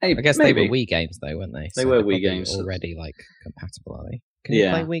 Hey, I guess maybe. They were Wii games, though, weren't they? They were Wii games already, compatible, are they? Can you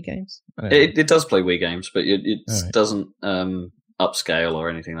play Wii games? It does play Wii games, but it doesn't upscale or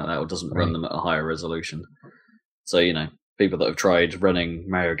anything like that, or doesn't run them at a higher resolution. So, people that have tried running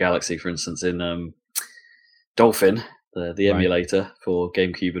Mario Galaxy, for instance, in Dolphin, the emulator for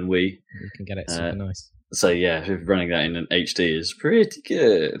GameCube and Wii, you can get it super nice. So yeah, running that in an HD is pretty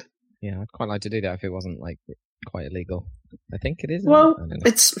good. Yeah, I'd quite like to do that if it wasn't like quite illegal. I think it is. Well,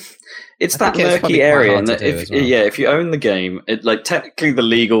 it's that murky area, and that if you own the game, technically the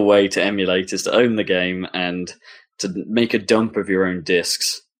legal way to emulate is to own the game and to make a dump of your own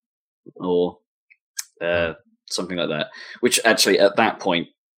discs or something like that. Which actually, at that point,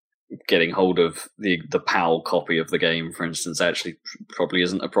 getting hold of the PAL copy of the game, for instance, actually probably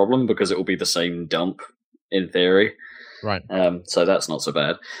isn't a problem because it will be the same dump in theory. Right. So that's not so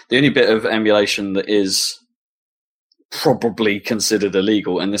bad. The only bit of emulation that is probably considered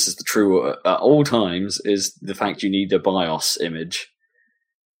illegal, and this is the true at all times, is the fact you need a BIOS image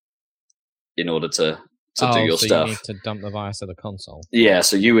in order to do your stuff. You need to dump the BIOS of the console. Yeah,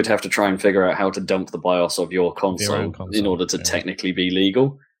 so you would have to try and figure out how to dump the BIOS of your console in order to technically be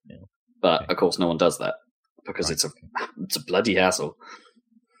legal. Yeah. But of course, no one does that because it's a bloody hassle.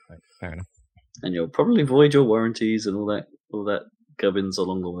 Right. Fair enough. And you'll probably void your warranties and all that gubbins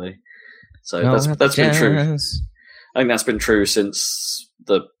along the way. So that's been true. I think that's been true since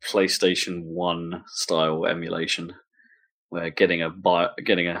the PlayStation 1 style emulation, where getting a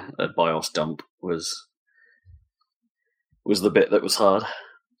BIOS dump was the bit that was hard.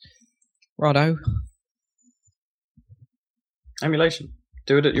 Righto. Emulation.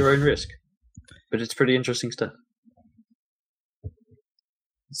 Do it at your own risk. But it's pretty interesting stuff.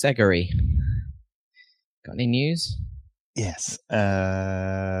 Zeggery. Got any news? Yes.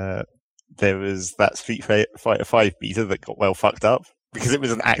 There was that Street Fighter 5 beta that got well fucked up because it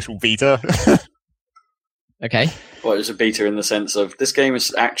was an actual beta. Okay. Well, it was a beta in the sense of this game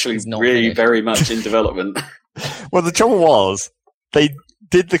is actually really finished. Very much in development. Well, the trouble was they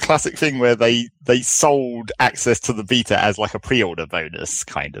did the classic thing where they sold access to the beta as like a pre-order bonus,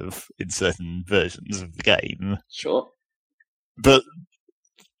 kind of, in certain versions of the game. Sure. But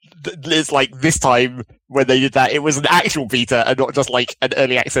it's like this time when they did that, it was an actual beta and not just like an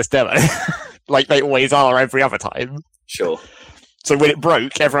early access demo, like they always are every other time. Sure. So when it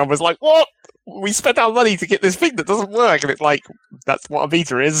broke, everyone was like, "What? We spent our money to get this thing that doesn't work," and it's like, that's what a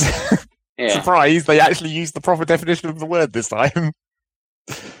beta is. Yeah. Surprise! They actually used the proper definition of the word this time.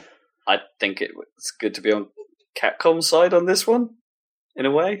 I think it's good to be on Capcom's side on this one. In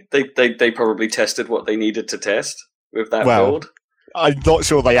a way, they probably tested what they needed to test with that build. I'm not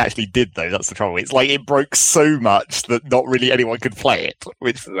sure they actually did, though. That's the trouble. It's like it broke so much that not really anyone could play it,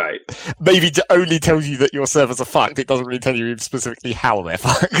 which maybe only tells you that your servers are fucked. It doesn't really tell you specifically how they're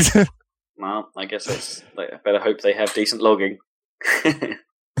fucked. Well, I guess I better hope they have decent logging.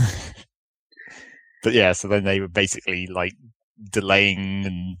 But yeah, so then they were basically like delaying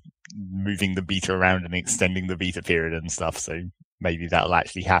and moving the beta around and extending the beta period and stuff. So maybe that'll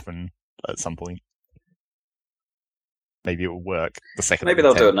actually happen at some point. Maybe it will work the second. Maybe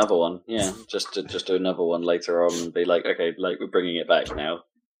they'll do another one. Yeah, just do another one later on and be like, okay, like we're bringing it back now.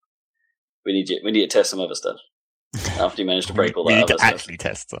 We need to test some other stuff after you manage to break all that. We need other to stuff. Actually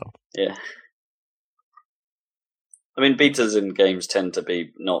test stuff. Yeah. I mean, betas in games tend to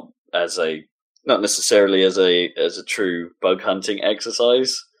be not necessarily as a true bug hunting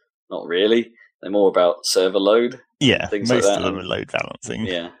exercise. Not really. They're more about server load. Yeah, things most like that. of them are load balancing.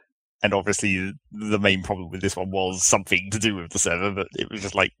 Yeah. And obviously, the main problem with this one was something to do with the server, but it was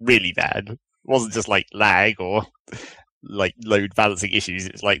just like really bad. It wasn't just like lag or like load balancing issues.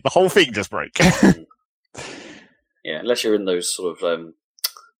 It's like the whole thing just broke. Yeah, unless you're in those sort of, I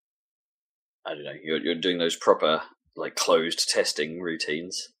don't know, you're doing those proper like closed testing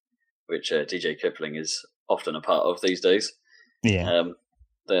routines, which DJ Kipling is often a part of these days. Yeah.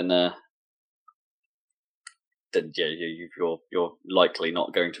 Then yeah, you're likely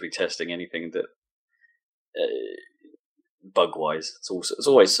not going to be testing anything that bug wise. It's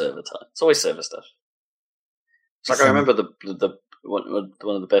always server time. It's always server stuff. It's like I remember the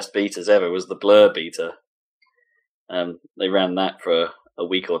one of the best betas ever was the Blur beta. They ran that for a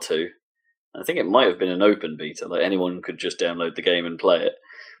week or two. I think it might have been an open beta, like anyone could just download the game and play it,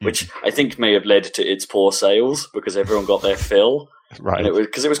 which I think may have led to its poor sales because everyone got their fill. Right. And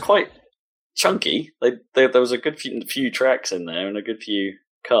it was quite chunky. There was a good few tracks in there and a good few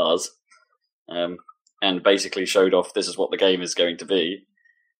cars, and basically showed off this is what the game is going to be,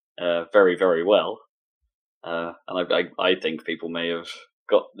 very, very well. And I think people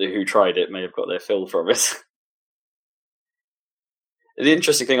who tried it may have got their fill from it. The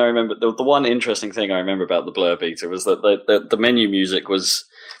interesting thing I remember, the one interesting thing I remember about the Blur beta was that the menu music was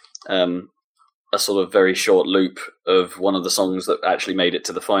a sort of very short loop of one of the songs that actually made it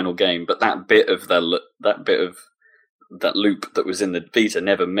to the final game. But that bit of that loop that was in the beta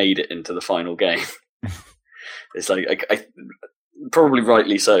never made it into the final game. It's like I probably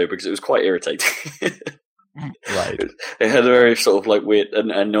rightly so because it was quite irritating. Right. It had a very sort of like weird and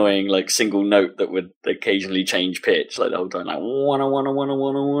annoying like single note that would occasionally change pitch like the whole time, like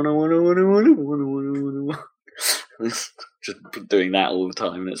just doing that all the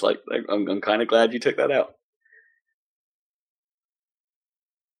time. And it's like I'm kind of glad you took that out.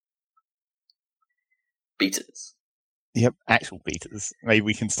 Beaters. Yep, actual beaters. Maybe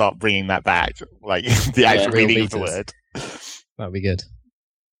we can start bringing that back, like the actual meaning of the word. That'd be good.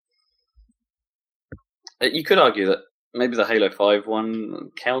 You could argue that maybe the Halo 5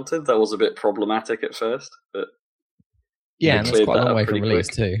 one counted. That was a bit problematic at first, but yeah, and that's quite a long way from release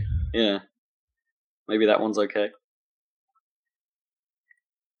too. Yeah, maybe that one's okay.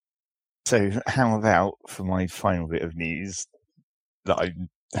 So, how about for my final bit of news that I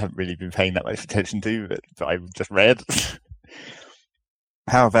haven't really been paying that much attention to, but I've just read?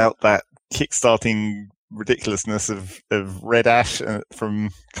 How about that kickstarting ridiculousness of Red Ash from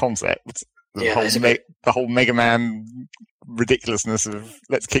Concept? The whole Mega Man ridiculousness of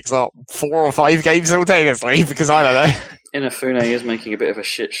let's kickstart 4 or 5 games simultaneously, because I don't know. Inafune is making a bit of a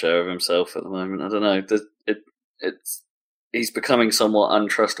shit show of himself at the moment. I don't know. He's becoming somewhat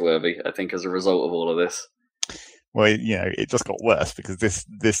untrustworthy, I think, as a result of all of this. Well, it just got worse because this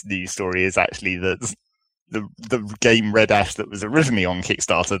news story is actually the game Red Ash that was originally on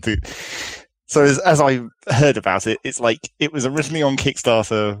Kickstarter. So as I heard about it, it's like it was originally on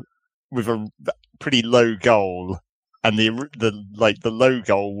Kickstarter with a pretty low goal, and the low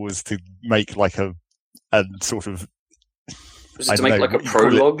goal was to make like a sort of a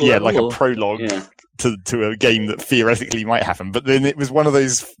prologue? A prologue to a game that theoretically might happen. But then it's one of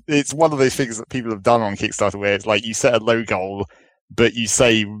those things that people have done on Kickstarter where it's like you set a low goal, but you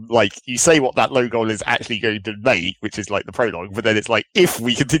say what that low goal is actually going to make, which is like the prologue. But then it's like, if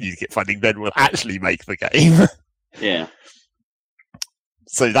we continue to get funding, then we'll actually make the game. Yeah.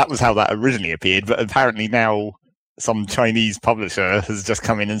 So that was how that originally appeared. But apparently now some Chinese publisher has just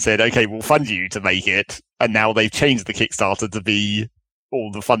come in and said, okay, we'll fund you to make it. And now they've changed the Kickstarter to be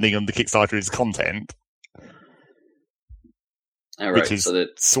all the funding on the Kickstarter is content. All right, which is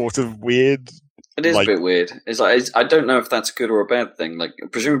sort of weird. It is a bit weird. It's like I don't know if that's a good or a bad thing. Like,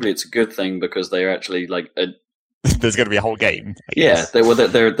 presumably it's a good thing because they're actually like there's going to be a whole game. Yeah,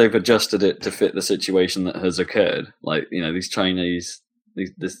 they've adjusted it to fit the situation that has occurred. Like, these Chinese,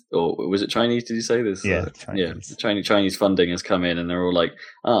 or was it Chinese? Did you say this? Yeah, Chinese. The Chinese funding has come in, and they're all like,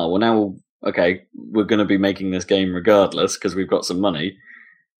 well, now okay, we're going to be making this game regardless because we've got some money,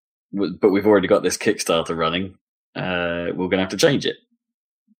 but we've already got this Kickstarter running. We're going to have to change it.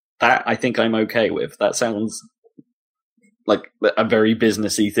 That I think I'm okay with. That sounds like a very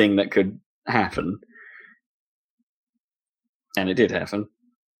businessy thing that could happen. And it did happen.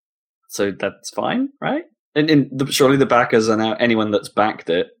 So that's fine, right? And surely the backers are now, anyone that's backed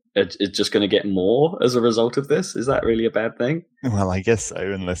it is just going to get more as a result of this? Is that really a bad thing? Well, I guess so,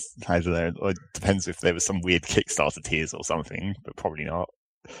 unless, I don't know, it depends if there was some weird Kickstarter tiers or something, but probably not.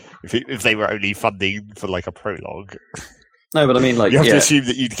 If they were only funding for like a prologue. No, but I mean, like, you have to assume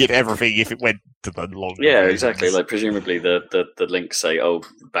that you'd get everything if it went to the long. Yeah, exactly. Like, presumably the links say,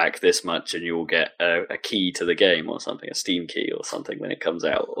 back this much and you'll get a key to the game or something, a Steam key or something when it comes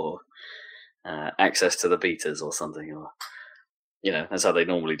out, or access to the betas or something, or that's how they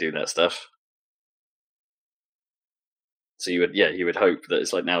normally do that stuff. So you would hope that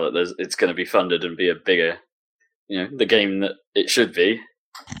it's like now that it's going to be funded and be a bigger, the game that it should be.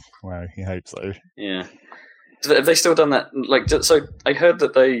 Well, you hope so. Yeah. Have they still done that? Like, so I heard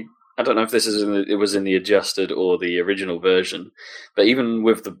that I don't know if this it was in the adjusted or the original version, but even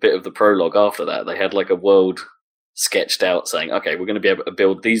with the bit of the prologue after that, they had like a world sketched out saying, okay, we're going to be able to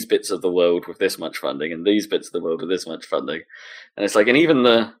build these bits of the world with this much funding and these bits of the world with this much funding. And it's like, and even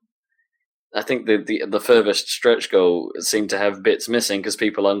I think the furthest stretch goal seemed to have bits missing because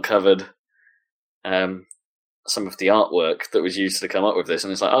people uncovered some of the artwork that was used to come up with this,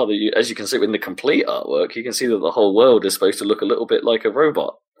 and it's like, as you can see in the complete artwork, you can see that the whole world is supposed to look a little bit like a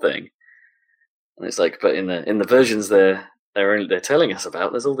robot thing. And it's like, but in the versions they're telling us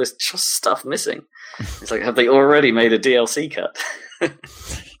about, there's all this just stuff missing. It's like, have they already made a DLC cut?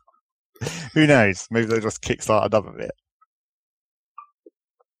 Who knows? Maybe they'll just kickstart another bit.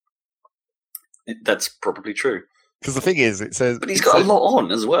 That's probably true. Because the thing is, it says... But he's got a lot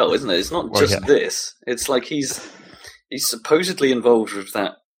on as well, isn't it? It's not just this. It's like he's supposedly involved with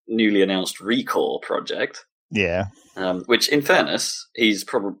that newly announced Recore project. Yeah. Which, in fairness, he's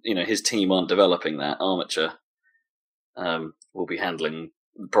probably... his team aren't developing that. Armature will be handling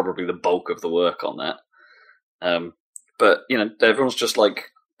probably the bulk of the work on that. But, everyone's just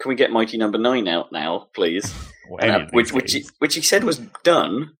like, can we get Mighty Number 9 out now, please? Well, which he said was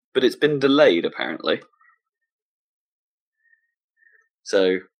done, but it's been delayed, apparently.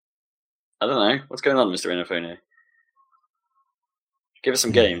 So, I don't know. What's going on, Mr. Inafune? Give us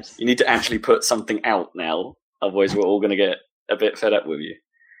some games. You need to actually put something out now, otherwise we're all going to get a bit fed up with you.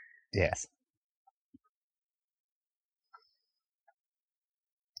 Yes.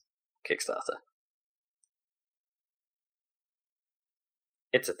 Kickstarter.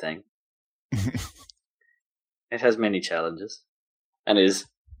 It's a thing. It has many challenges, and is,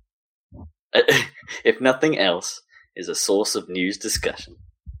 if nothing else, is a source of news discussion.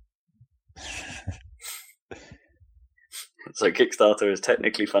 So Kickstarter is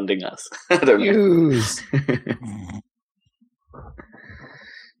technically funding us. I don't know. News.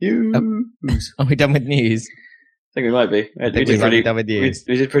 News. Are we done with news? I think we might be. I think we might be done with news.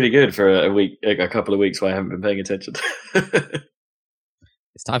 We did pretty good for a couple of weeks where I haven't been paying attention.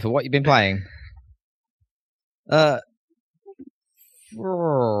 It's time for what you've been playing. Rob,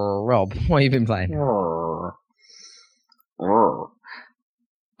 what have you been playing?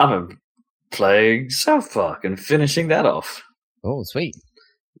 I've been playing South Park and finishing that off. Oh, sweet.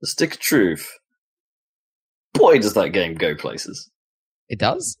 The Stick of Truth. Boy, does that game go places. It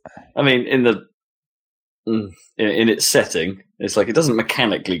does? I mean, in its setting, it's like it doesn't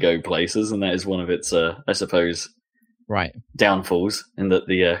mechanically go places, and that is one of its, I suppose, right, downfalls, in that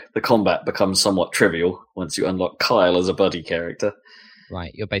the combat becomes somewhat trivial once you unlock Kyle as a buddy character.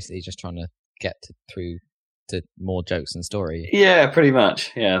 Right, you're basically just trying to get through to more jokes and story. Yeah, pretty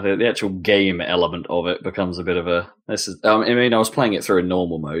much. Yeah, the actual game element of it becomes a bit of a. I mean, I was playing it through in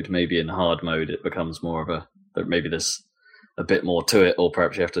normal mode. Maybe in hard mode, it becomes more of a. Maybe there's a bit more to it, or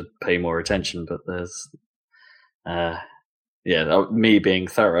perhaps you have to pay more attention. But there's, me being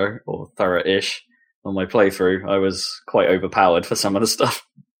thorough or thorough-ish on my playthrough, I was quite overpowered for some of the stuff.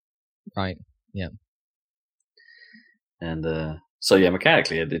 Right. Yeah. And so yeah,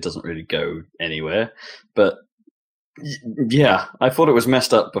 mechanically it doesn't really go anywhere. But yeah, I thought it was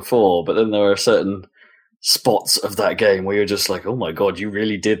messed up before, but then there were certain spots of that game where you're just like, oh my god, you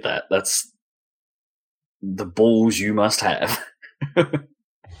really did that. That's the balls you must have.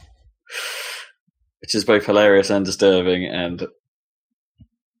 Which is both hilarious and disturbing, and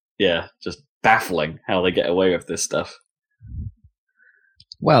yeah, just baffling how they get away with this stuff.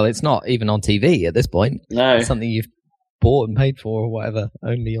 Well, it's not even on TV at this point. No. It's something you've bought and paid for or whatever,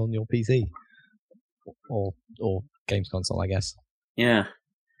 only on your PC. Or games console, I guess. Yeah.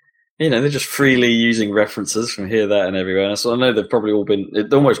 You know, they're just freely using references from here, that, and everywhere. So I know they've probably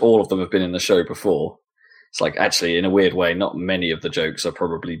almost all of them have been in the show before. It's like, actually, in a weird way, not many of the jokes are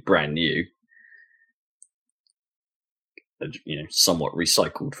probably brand new. You know, somewhat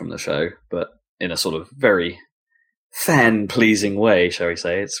recycled from the show, but in a sort of very fan-pleasing way, shall we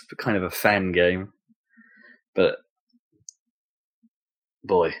say. It's kind of a fan game. But,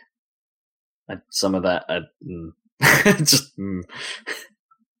 boy, some of that, just...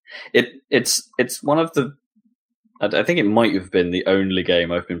 It's one of the... I think it might have been the only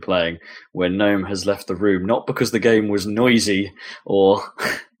game I've been playing where Gnome has left the room, not because the game was noisy or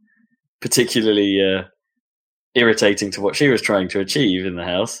particularly irritating to what she was trying to achieve in the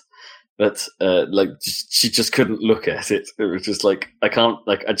house, but she just couldn't look at it. It was just like, I can't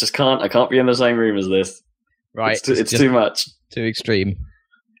be in the same room as this. Right. It's too much. Too extreme.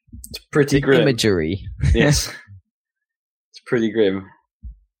 It's pretty grim. Imagery. Yes. It's pretty grim.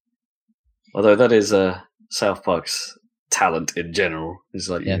 Although that is South Park's talent in general. Is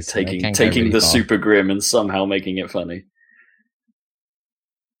like, yes, taking really the far. Super grim and somehow making it funny.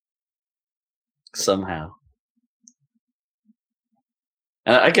 Somehow.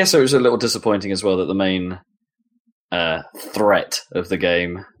 I guess it was a little disappointing as well that the main threat of the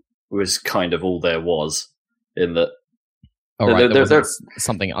game was kind of all there was, in that. Oh, right. There's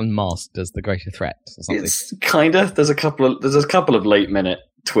something unmasked as the greater threat. Or something. It's kind of. There's a couple of late minute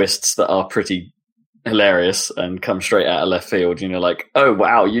twists that are pretty hilarious and come straight out of left field. You know, like, oh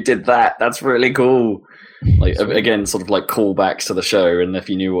wow, you did that. That's really cool. Like again, sort of like callbacks to the show, and if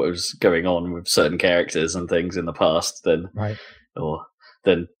you knew what was going on with certain characters and things in the past, then right. Or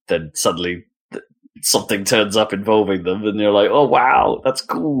then suddenly something turns up involving them, and you're like, oh wow, that's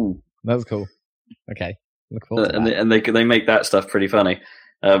cool. That's cool. Okay, look forward to that. And they make that stuff pretty funny.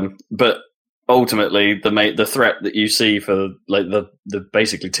 But ultimately, the threat that you see for like the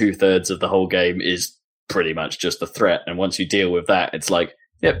basically 2/3 of the whole game is pretty much just the threat. And once you deal with that, it's like,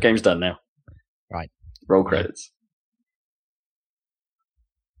 yep, game's done now. Right. Roll credits.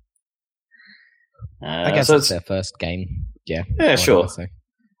 I guess it's their first game. Yeah. Yeah, sure.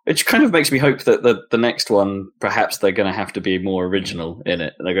 Which kind of makes me hope that the next one, perhaps they're going to have to be more original in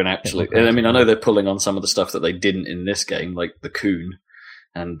it. They're going to actually... I mean, I know they're pulling on some of the stuff that they didn't in this game, like the Coon,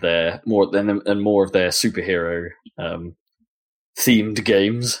 and more of their superhero themed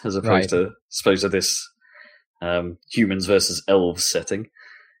games as opposed to this humans versus elves setting.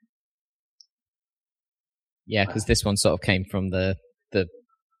 Yeah, because this one sort of came from the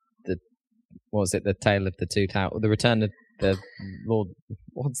what was it? The Tale of the Two Towers, the Return of the Lord.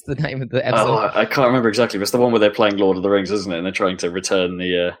 What's the name of the episode? Oh, I can't remember exactly. But it's the one where they're playing Lord of the Rings, isn't it? And they're trying to return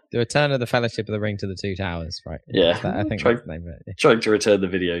the Return of the Fellowship of the Ring to the Two Towers, right? Yeah, I think that's the name of it. Trying to return the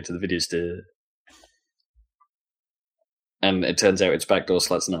video to the video store, and it turns out it's Backdoor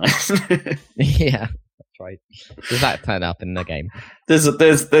Sluts 9. Yeah, that's right. Does that turn up in the game? There's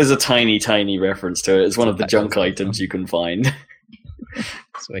a tiny reference to it. It's one of the junk items you can find.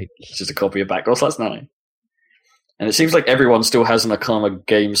 Sweet. It's just a copy of Backdoor Sluts 9. And it seems like everyone still has an Akama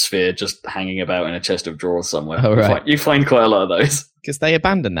game sphere just hanging about in a chest of drawers somewhere. Oh, right. You find quite a lot of those. Because they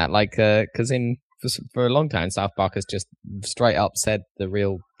abandoned that, because for a long time, South Park has just straight up said the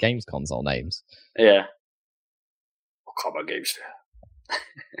real games console names. Yeah. Akama game sphere.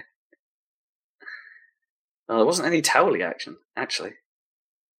 Oh, there wasn't any Towley action, actually.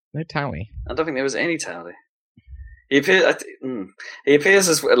 No Towie. I don't think there was any Towley. He appears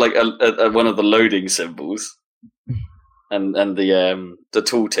as like one of the loading symbols, and the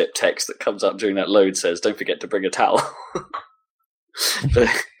tooltip text that comes up during that load says, "Don't forget to bring a towel." but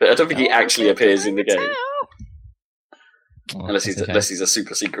I don't think he actually appears in the game, unless he's a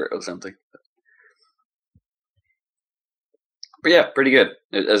super secret or something. But yeah, pretty good.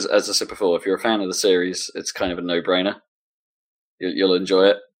 As I said before, if you're a fan of the series, it's kind of a no-brainer. You'll enjoy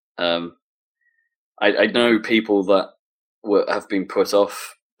it. I know people that have been put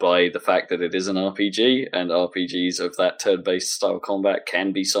off by the fact that it is an RPG, and RPGs of that turn-based style combat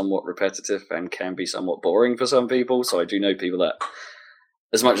can be somewhat repetitive and can be somewhat boring for some people. So I do know people that,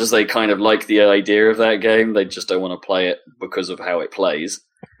 as much as they kind of like the idea of that game, they just don't want to play it because of how it plays.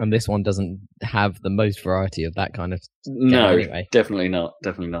 And this one doesn't have the most variety of that kind of No, anyway. Definitely not.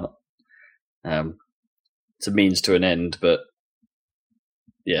 It's a means to an end, but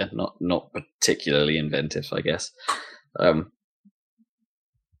yeah, not particularly inventive, I guess. But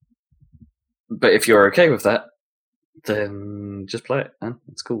if you're okay with that, then just play it, man.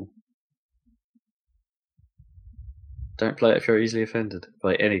 It's cool. Don't play it if you're easily offended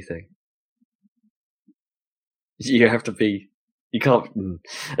by anything. You have to be... You can't...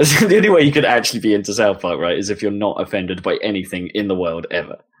 The only way you could actually be into South Park, right, is if you're not offended by anything in the world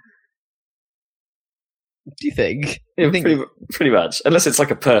ever. Do you think? Yeah, pretty much. Unless it's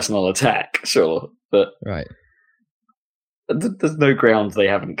like a personal attack, sure. But right. There's no ground they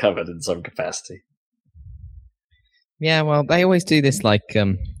haven't covered in some capacity. Yeah, well, they always do this like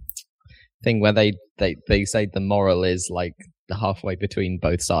thing where they say the moral is like the halfway between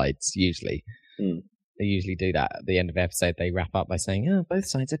both sides, usually. Mm. They usually do that at the end of the episode. They wrap up by saying, "Oh, both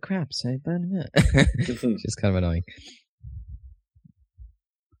sides are crap, so burn them out." Which is kind of annoying.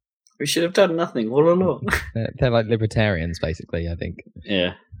 We should have done nothing all along. They're like libertarians, basically, I think.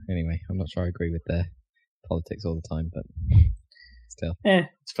 Yeah. Anyway, I'm not sure I agree with their politics all the time, but still. Yeah,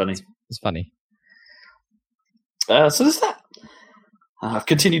 it's funny. It's funny. So there's that. I've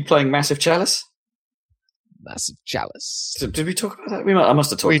continued playing Massive Chalice. Massive Chalice. Did we talk about that? I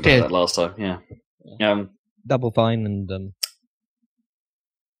must have talked about that last time, yeah. Double Fine and...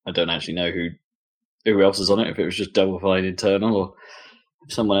 I don't actually know who else is on it, if it was just Double Fine internal or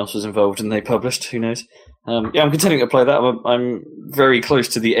if someone else was involved and they published, who knows. I'm continuing to play that. I'm very close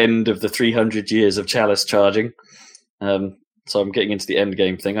to the end of the 300 years of Chalice charging. So I'm getting into the end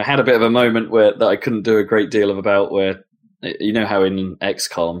game thing. I had a bit of a moment that I couldn't do a great deal about, where, you know how in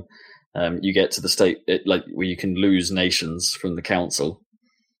XCOM you get to the state where you can lose nations from the council.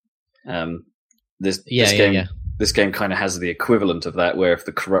 This game kind of has the equivalent of that, where if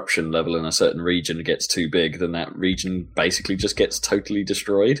the corruption level in a certain region gets too big, then that region basically just gets totally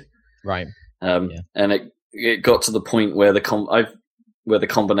destroyed. Right. And it got to the point where the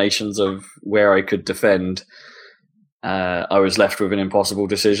combinations of where I could defend, I was left with an impossible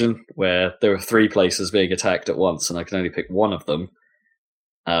decision where there were 3 places being attacked at once, and I could only pick one of them.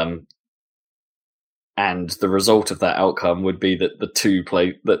 And the result of that outcome would be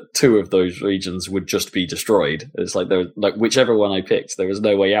that 2 of those regions would just be destroyed. It's like whichever one I picked, there was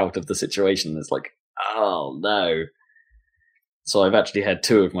no way out of the situation. It's like, oh no. So I've actually had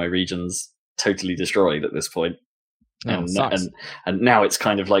 2 of my regions totally destroyed at this point. And now it's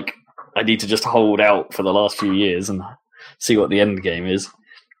kind of like I need to just hold out for the last few years and see what the end game is.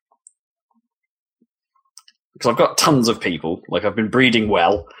 Because I've got tons of people. Like, I've been breeding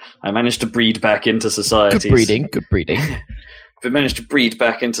well. I managed to breed back into society. Good breeding. I've managed to breed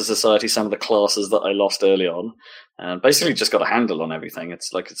back into society some of the classes that I lost early on. And basically just got a handle on everything.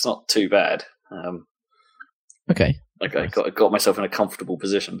 It's not too bad. Okay. Like I got myself in a comfortable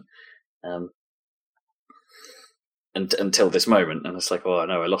position, until this moment, and it's like, oh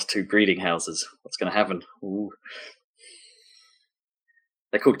no, I lost 2 breeding houses. What's going to happen? Ooh.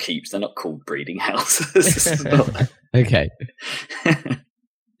 They're called keeps. They're not called breeding houses. Okay.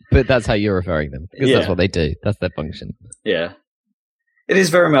 But that's how you're referring them, because that's what they do. That's their function. Yeah. It is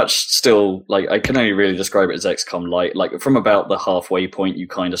very much still, like, I can only really describe it as XCOM light. Like, from about the halfway point, you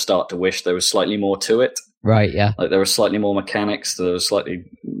kind of start to wish there was slightly more to it. Right, yeah. Like, there was slightly more mechanics, there was slightly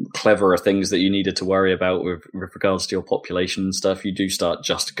cleverer things that you needed to worry about with regards to your population and stuff. You do start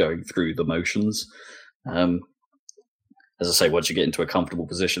just going through the motions. As I say, once you get into a comfortable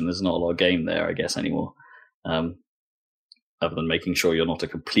position, there's not a lot of game there, I guess, anymore. Other than making sure you're not a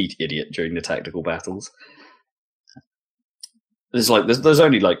complete idiot during the tactical battles. There's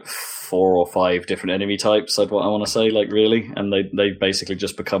only like 4 or 5 different enemy types, I want to say, like, really, and they basically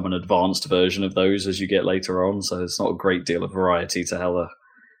just become an advanced version of those as you get later on. So it's not a great deal of variety to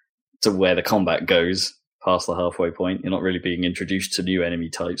where the combat goes past the halfway point. You're not really being introduced to new enemy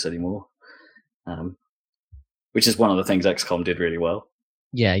types anymore, which is one of the things XCOM did really well.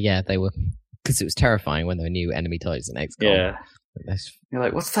 Yeah, they were, because it was terrifying when there were new enemy types in XCOM. Yeah, you're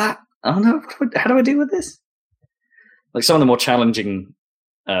like, what's that? Oh no, how do I deal with this? Like, some of the more challenging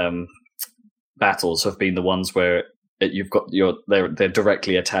battles have been the ones where they're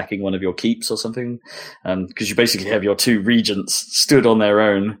directly attacking one of your keeps or something, because you basically have your 2 regents stood on their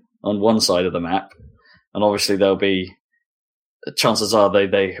own on one side of the map, and obviously there'll be chances are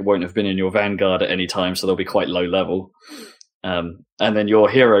they won't have been in your vanguard at any time, so they'll be quite low level. And then your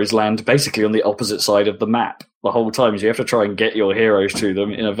heroes land basically on the opposite side of the map the whole time, so you have to try and get your heroes to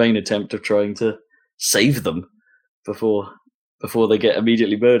them in a vain attempt of trying to save them before they get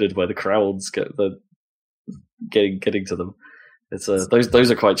immediately murdered by the crowds getting to them. It's those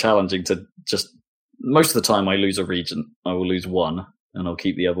are quite challenging to just. Most of the time, I lose a regent. I will lose one, and I'll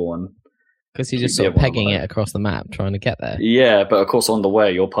keep the other one. Because you're just sort of pegging it across the map, trying to get there. Yeah, but of course on the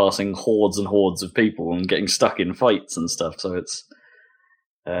way you're passing hordes and hordes of people and getting stuck in fights and stuff. So it's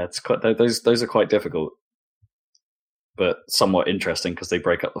quite those are quite difficult, but somewhat interesting because they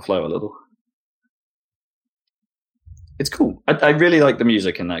break up the flow a little. It's cool. I really like the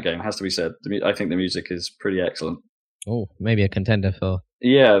music in that game. It has to be said. I think the music is pretty excellent. Oh, maybe a contender for.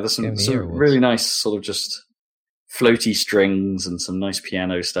 Yeah, there's some really nice sort of just floaty strings and some nice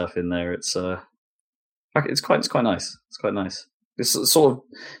piano stuff in there. It's quite nice. It's quite nice.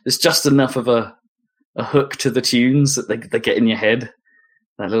 It's just enough of a hook to the tunes that they get in your head.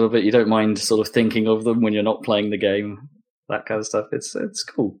 That little bit you don't mind sort of thinking of them when you're not playing the game. That kind of stuff. It's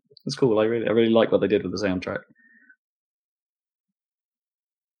cool. It's cool. I really like what they did with the soundtrack.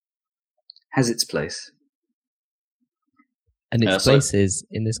 Has its place. And its place is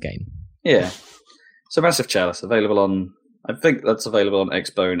in this game. Yeah. So Massive Chalice, available on... I think that's available on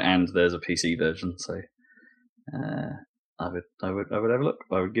Xbone, and there's a PC version, so... I would have a look.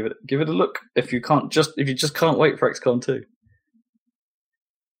 I would give it a look if you just can't wait for XCOM 2.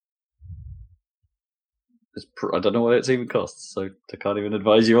 I don't know what it's even costs, so I can't even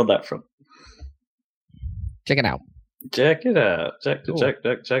advise you on that front. Check it out. Check it out. Check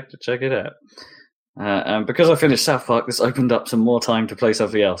it out. And because I finished South Park, this opened up some more time to play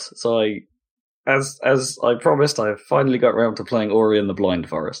something else. So as I promised, I finally got around to playing Ori and the Blind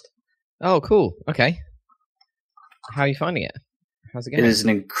Forest. Oh, cool. Okay. How are you finding it? How's it going? It is an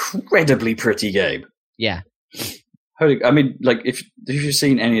incredibly pretty game. Yeah. I mean, like, if you've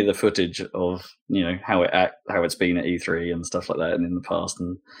seen any of the footage of, how it's been at E3 and stuff like that, and in the past,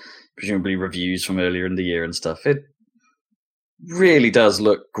 and presumably reviews from earlier in the year and stuff, it really does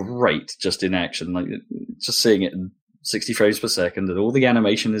look great just in action. Like, just seeing it in 60 frames per second, and all the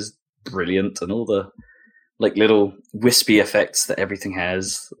animation is brilliant, and all the like little wispy effects that everything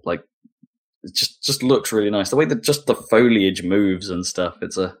has, like, it just looks really nice. The way that just the foliage moves and stuff,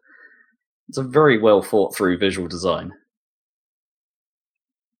 it's a very well thought through visual design.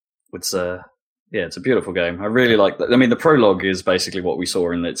 It's a beautiful game. I really like that. I mean, the prologue is basically what we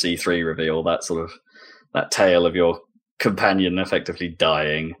saw in its E3 reveal, that sort of that tale of your companion effectively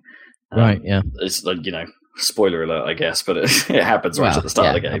dying. Right, yeah. It's like, spoiler alert, I guess, but it happens right at the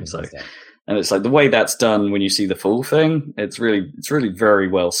start of the game. So, and it's like the way that's done when you see the full thing, it's really very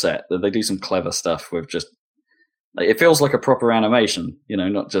well set. They do some clever stuff with just, like, it feels like a proper animation,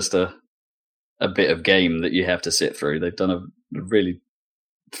 not just a bit of game that you have to sit through. They've done a really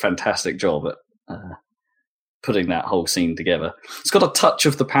fantastic job at putting that whole scene together. It's got a touch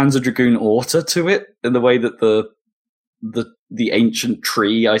of the Panzer Dragoon Orta to it, in the way that the the ancient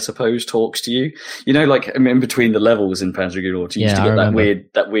tree, I suppose, talks to you. You know, like in between the levels in Panzer Dragoon, you used to get that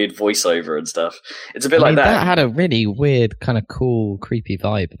weird voiceover and stuff. It's a bit like that. That had a really weird, kind of cool, creepy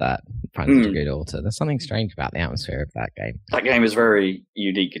vibe. That Panzer Dragoon. There's something strange about the atmosphere of that game. That game is very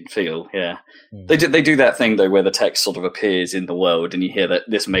unique in feel. Yeah, they do that thing though, where the text sort of appears in the world, and you hear that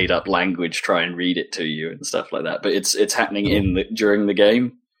this made up language try and read it to you and stuff like that. But it's happening during the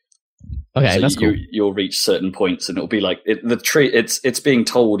game. Okay, so that's cool. You'll reach certain points, and it'll be like the tree. It's being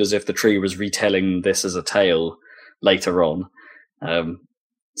told as if the tree was retelling this as a tale later on.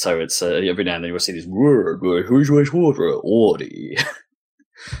 So it's every now and then you'll see this word, who's water, Audi,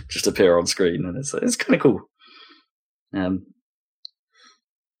 just appear on screen, and it's kind of cool.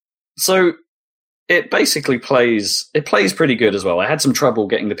 So it basically plays pretty good as well. I had some trouble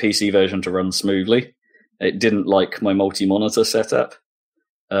getting the PC version to run smoothly. It didn't like my multi-monitor setup.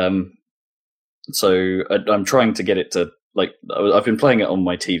 So I'm trying to get it to, like, I've been playing it on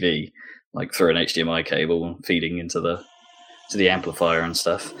my TV, like through an HDMI cable, feeding into the amplifier and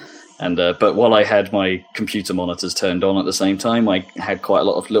stuff. And but while I had my computer monitors turned on at the same time, I had quite a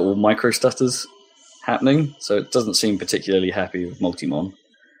lot of little micro stutters happening. So it doesn't seem particularly happy with multi-mon.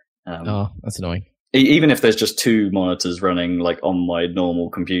 That's annoying. Even if there's just two monitors running, like on my normal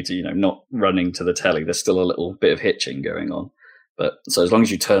computer, not running to the telly, there's still a little bit of hitching going on. But so as long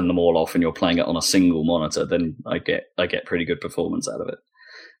as you turn them all off and you're playing it on a single monitor, then I get pretty good performance out of it.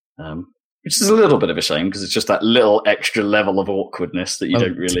 Which is a little bit of a shame because it's just that little extra level of awkwardness that you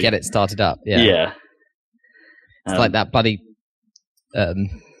don't really to get it started up. Yeah. It's like that bloody,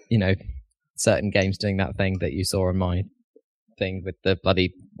 certain games doing that thing that you saw on my thing with the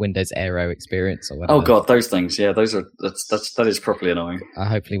bloody Windows Aero experience or whatever. Oh god, those things. Yeah, that is properly annoying.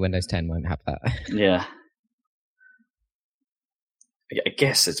 Hopefully Windows 10 won't have that. Yeah. I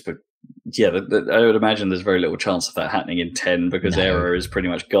guess it's, but yeah, I would imagine there's very little chance of that happening in 10 because Aero is pretty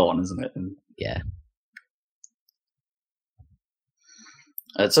much gone, isn't it? And yeah.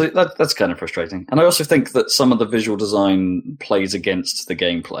 So that's kind of frustrating. And I also think that some of the visual design plays against the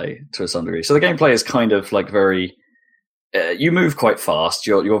gameplay to some degree. So the gameplay is kind of like very... you move quite fast.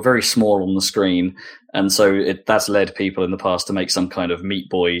 You're very small on the screen, and so that's led people in the past to make some kind of Meat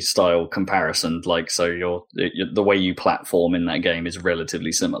Boy style comparison. Like, so the way you platform in that game is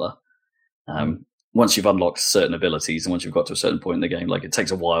relatively similar. Once you've unlocked certain abilities, and once you've got to a certain point in the game, like it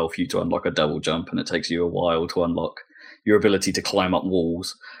takes a while for you to unlock a double jump, and it takes you a while to unlock your ability to climb up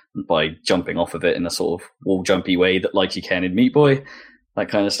walls by jumping off of it in a sort of wall jumpy way that, like you can in Meat Boy, that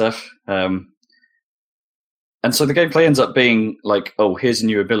kind of stuff. And so the gameplay ends up being like, oh, here's a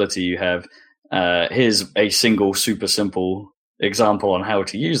new ability you have. Here's a single super simple example on how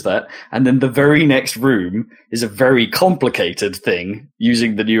to use that. And then the very next room is a very complicated thing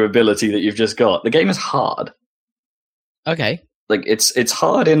using the new ability that you've just got. The game is hard. Okay. Like it's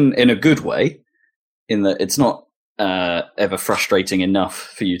hard in a good way, in that it's not ever frustrating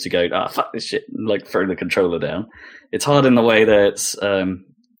enough for you to go, fuck this shit, and like throw the controller down. It's hard in the way that it's...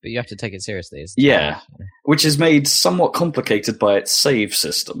 but you have to take it seriously. Yeah, which is made somewhat complicated by its save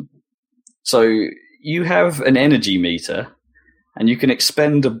system. So you have an energy meter, and you can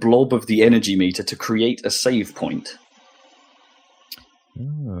expend a blob of the energy meter to create a save point.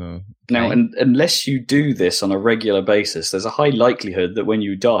 Oh, okay. Now, unless you do this on a regular basis, there's a high likelihood that when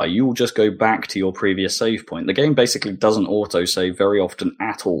you die, you will just go back to your previous save point. The game basically doesn't auto-save very often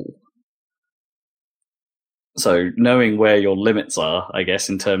at all. So knowing where your limits are, I guess,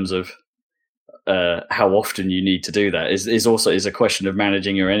 in terms of how often you need to do that is also a question of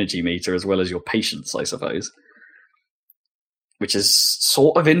managing your energy meter as well as your patience, I suppose. Which is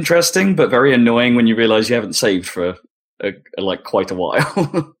sort of interesting, but very annoying when you realise you haven't saved for like quite a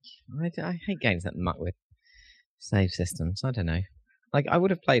while. I hate games that muck with save systems. I don't know. Like, I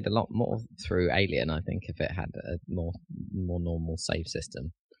would have played a lot more through Alien, I think, if it had a more normal save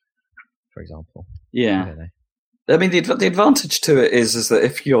system, for example. Yeah. I don't know. I mean, the advantage to it is that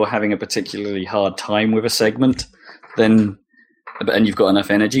if you're having a particularly hard time with a segment, and you've got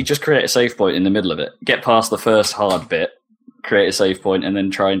enough energy, just create a save point in the middle of it. Get past the first hard bit, create a save point, and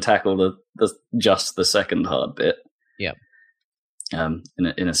then try and tackle just the second hard bit. Yep.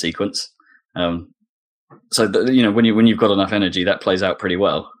 In a sequence. So when you've got enough energy, that plays out pretty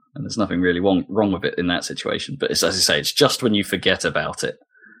well, and there's nothing really wrong with it in that situation. But it's, as you say, it's just when you forget about it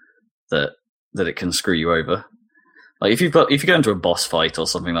that it can screw you over. Like if you go into a boss fight or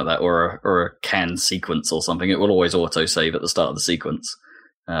something like that, or a canned sequence or something, it will always auto save at the start of the sequence,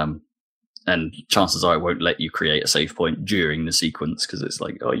 and chances are it won't let you create a save point during the sequence because it's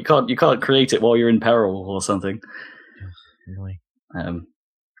like, oh, you can't create it while you're in peril or something. Annoying.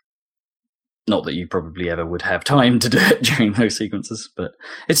 Not that you probably ever would have time to do it during those sequences, but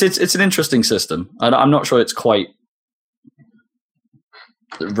it's an interesting system. I'm not sure it's quite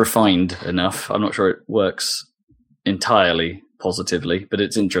refined enough. I'm not sure it works entirely positively, but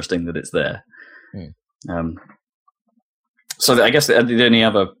it's interesting that it's there. So I guess the only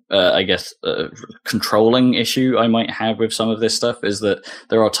other, controlling issue I might have with some of this stuff is that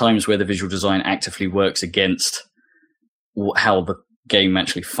there are times where the visual design actively works against how the game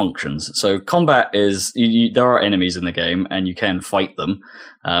actually functions. So combat is, there are enemies in the game and you can fight them.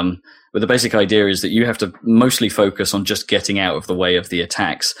 But the basic idea is that you have to mostly focus on just getting out of the way of the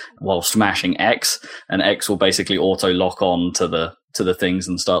attacks while smashing X, and X will basically auto lock on to the things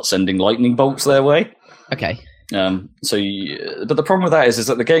and start sending lightning bolts their way. Okay. But the problem with that is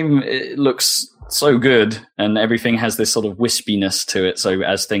that the game, it looks so good and everything has this sort of wispiness to it. So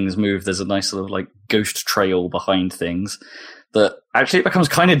as things move, there's a nice sort of like ghost trail behind things that actually it becomes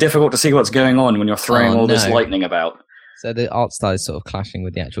kind of difficult to see what's going on when you're throwing this lightning about. So the art style is sort of clashing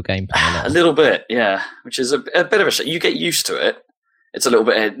with the actual gameplay. A little bit, yeah, which is a bit of a shame. You get used to it. It's a little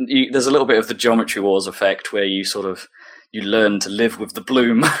bit. There's a little bit of the Geometry Wars effect where you learn to live with the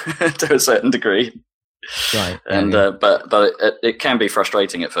bloom to a certain degree. Right, and but it can be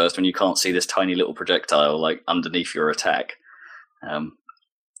frustrating at first when you can't see this tiny little projectile like underneath your attack.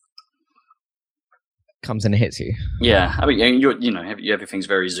 Comes and hits you. Yeah, I mean, everything's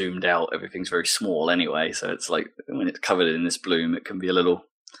very zoomed out, everything's very small anyway, so it's like when it's covered in this bloom, it can be a little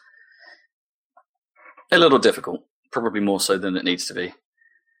difficult, probably more so than it needs to be.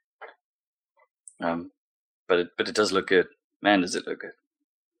 But it does look good. Man, does it look good.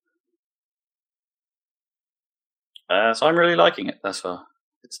 So I'm really liking it thus far.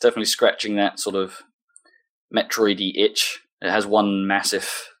 It's definitely scratching that sort of Metroid-y itch. It has one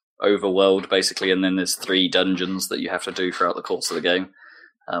massive overworld, basically, and then there's 3 dungeons that you have to do throughout the course of the game.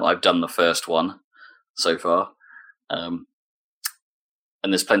 I've done the first one so far. And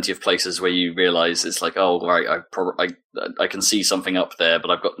there's plenty of places where you realise it's like, oh, right, I can see something up there,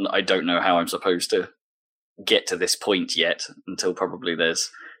 but I don't know how I'm supposed to get to this point yet, until probably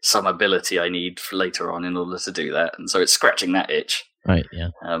there's some ability I need for later on in order to do that. And so it's scratching that itch. Right, yeah.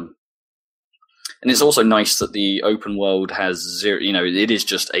 And it's also nice that the open world has zero, it is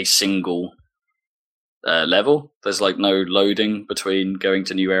just a single level. There's like no loading between going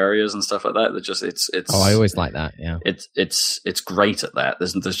to new areas and stuff like that. It's Oh, I always like that, yeah. It's great at that.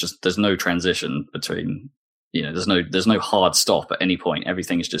 There's no transition between, there's no hard stop at any point.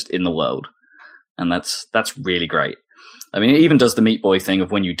 Everything is just in the world. And that's really great. I mean, it even does the Meat Boy thing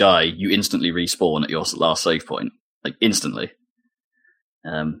of when you die, you instantly respawn at your last save point. Like, instantly.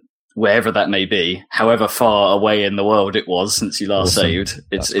 Wherever that may be, however far away in the world it was since you last saved,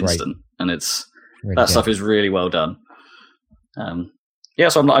 it's instant. And it's really that stuff is really well done.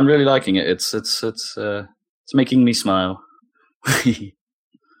 So I'm really liking it. It's making me smile.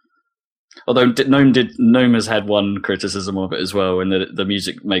 Although Gnome has had one criticism of it as well, and that the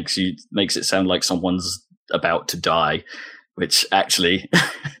music makes it sound like someone's about to die, which actually,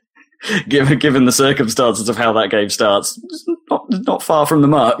 given the circumstances of how that game starts, is not far from the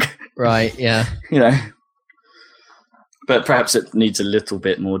mark. Right, yeah. But perhaps it needs a little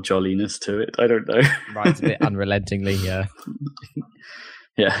bit more jolliness to it. I don't know. Right, it's a bit unrelentingly, yeah.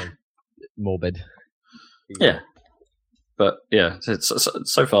 Yeah. Morbid. Yeah. But yeah, it's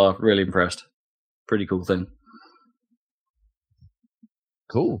so far really impressed. Pretty cool thing.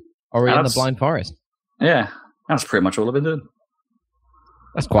 Cool. Ori and the Blind Forest. Yeah, that's pretty much all I've been doing.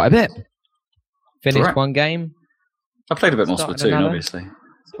 That's quite a bit. Finished one game. I played a bit more Splatoon, obviously.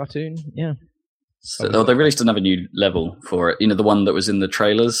 Splatoon, yeah. So, they released another new level for it. The one that was in the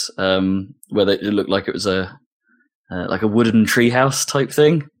trailers, where it looked like it was a wooden treehouse type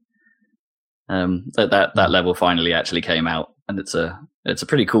thing. That level finally actually came out, and it's a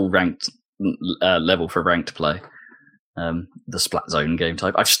pretty cool ranked level for ranked play. The Splat Zone game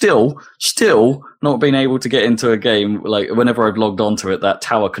type. I've still not been able to get into a game. Like, whenever I've logged onto it, that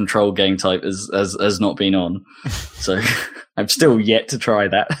tower control game type has not been on. So I'm still yet to try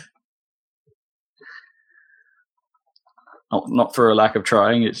that. Not for a lack of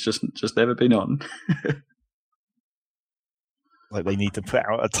trying. It's just never been on. Like they need to put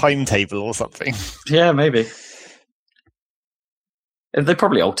out a timetable or something. Yeah, maybe. They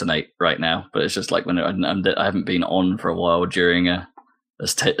probably alternate right now, but it's just like when I haven't been on for a while during a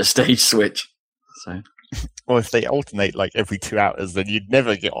stage switch. So, or if they alternate like every 2 hours, then you'd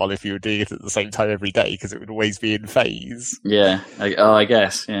never get on if you were doing it at the same time every day, because it would always be in phase. Yeah. I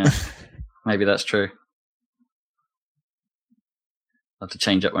guess. Yeah. Maybe that's true. I'll have to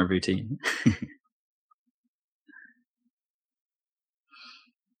change up my routine.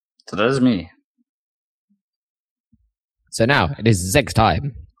 So that is me. So now it is Zeg's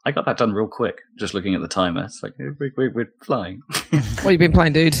time. I got that done real quick, just looking at the timer. It's like, we're flying. What have you been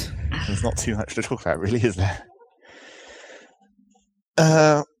playing, dude? There's not too much to talk about, really, is there?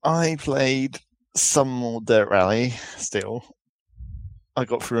 I played some more Dirt Rally still. I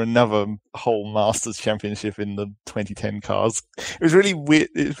got through another whole Masters Championship in the 2010 cars. It was really weird.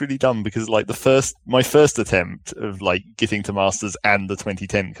 It was really dumb because, like, my first attempt of like getting to Masters and the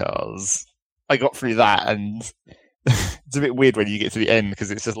 2010 cars, I got through that, and it's a bit weird when you get to the end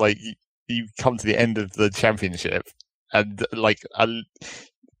because it's just like you come to the end of the championship, and like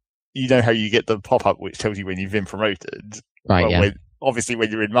you know how you get the pop up which tells you when you've been promoted, right? Well, Yeah. Obviously, when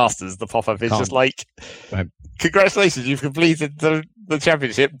you're in Masters, the pop-up is just like, right. Congratulations, you've completed the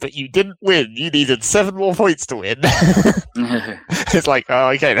championship, but you didn't win. You needed 7 more points to win. It's like, oh,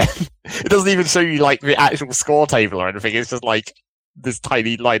 okay then. It doesn't even show you like the actual score table or anything. It's just like this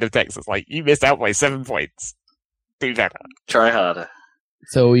tiny line of text that's like, you missed out by 7 points. Do better. Try harder.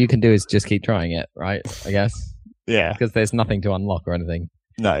 So all you can do is just keep trying it, right? I guess. Yeah. Because there's nothing to unlock or anything.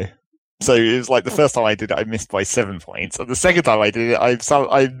 No. So it was like the first time I did it, I missed by 7 points, and the second time I did it, I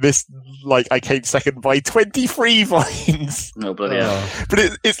missed, like, I came second by 23 points. No, bloody hell.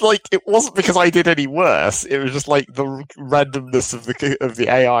 But it's like it wasn't because I did any worse. It was just like the randomness of the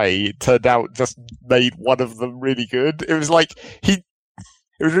AI turned out just made one of them really good. It was like it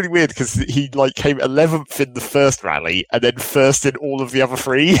was really weird because he like came 11th in the first rally and then first in all of the other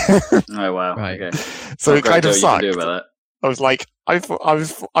 3. Oh wow! Right. Okay. So it kind of sucked. You can do about that. I was like, I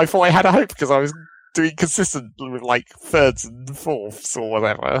thought I had a hope because I was doing consistent with like thirds and fourths or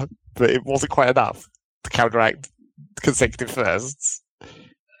whatever, but it wasn't quite enough to counteract consecutive firsts.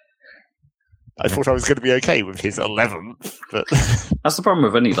 I thought I was going to be okay with his 11th, but that's the problem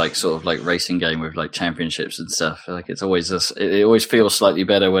with any like sort of like racing game with like championships and stuff. Like it's always it always feels slightly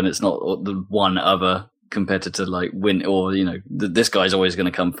better when it's not the one other competitor like win, or you know this guy's always going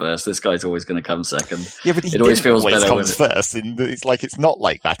to come first, this guy's always going to come second. Yeah, but it always feels better comes first. It's like it's not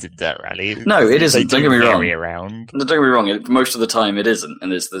like that in Dirt Rally. No, it isn't. Don't get me wrong. Don't get me wrong. Most of the time, it isn't,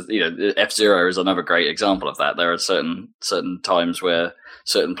 and it's the F-Zero is another great example of that. There are certain times where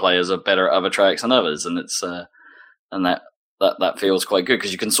certain players are better at other tracks than others, and it's and that feels quite good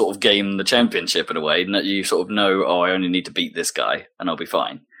because you can sort of game the championship in a way, and that you sort of know, oh, I only need to beat this guy, and I'll be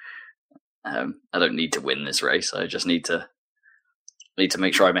fine. I don't need to win this race. I just need to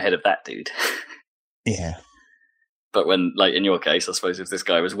make sure I'm ahead of that dude. Yeah. But when, like in your case, I suppose if this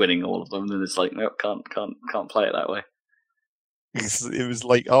guy was winning all of them, then it's like, nope, can't play it that way. It was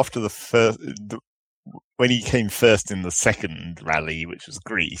like after the first, when he came first in the second rally, which was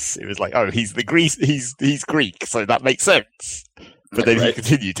Greece. It was like, oh, he's Greek, so that makes sense. But then he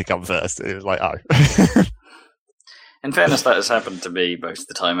continued to come first. And it was like, oh. In fairness, that has happened to me most of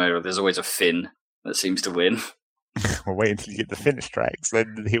the time over. There's always a Finn that seems to win. Well, wait until you get the finish tracks,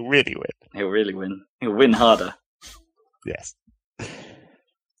 then he'll really win. He'll really win. He'll win harder. Yes.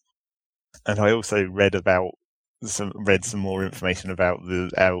 And I also read some more information about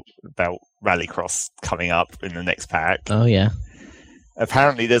about Rallycross coming up in the next pack. Oh yeah.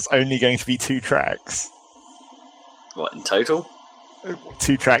 Apparently, there's only going to be 2 tracks. What in total?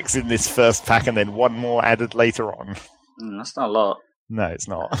 2 tracks in this first pack, and then 1 more added later on. That's not a lot. No, it's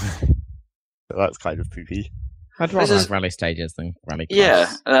not. But that's kind of poopy. I'd rather have rally stages than rally cross.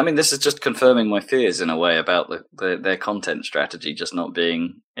 Yeah, I mean, this is just confirming my fears in a way about their content strategy just not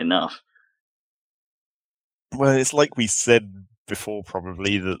being enough. Well, it's like we said before,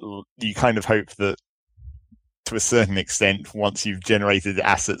 probably, that you kind of hope that to a certain extent, once you've generated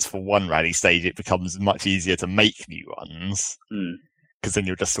assets for one rally stage, it becomes much easier to make new ones. Because then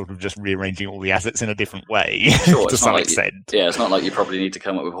you're just sort of just rearranging all the assets in a different way, sure, to some extent. It's not like you probably need to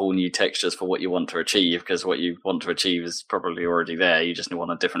come up with all new textures for what you want to achieve, because what you want to achieve is probably already there. You just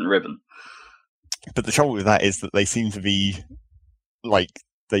want a different ribbon. But the trouble with that is that they seem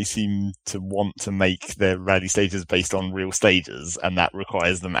to want to make their rally stages based on real stages, and that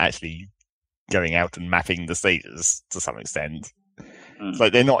requires them actually going out and mapping the stages to some extent.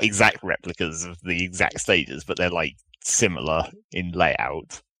 Like, they're not exact replicas of the exact stages, but they're like similar in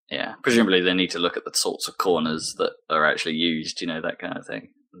layout. Yeah, presumably they need to look at the sorts of corners that are actually used, that kind of thing.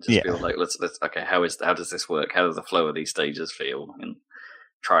 And just feel like, let's okay, how does this work? How does the flow of these stages feel? And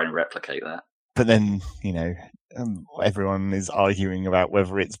try and replicate that. But then, everyone is arguing about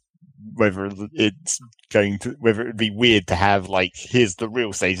whether it would be weird to have, like, here's the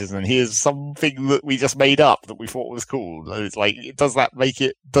real stages and here's something that we just made up that we thought was cool. And it's like, does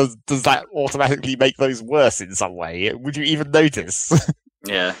that automatically make those worse in some way? Would you even notice?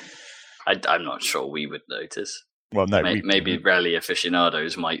 Yeah. I'm not sure we would notice. Well, no, maybe rally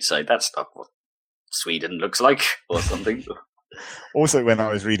aficionados might say that's not what Sweden looks like, or something. Also, when I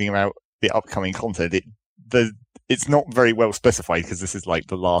was reading about the upcoming content, it's not very well specified because this is like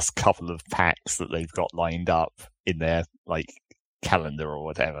the last couple of packs that they've got lined up in their like calendar or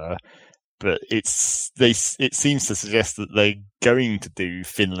whatever. But it seems to suggest that they're going to do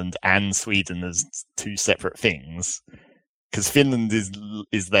Finland and Sweden as two separate things. Because Finland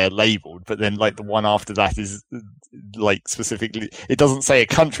is there labelled, but then like the one after that is like specifically, it doesn't say a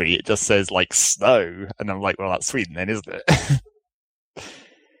country, it just says like snow, and I'm like, well, that's Sweden then, isn't it?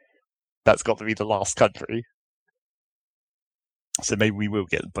 That's got to be the last country. So maybe we will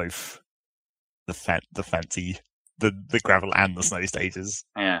get both the fancy, the gravel and the snow stages.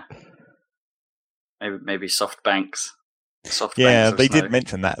 Yeah. Maybe soft banks. Yeah, they did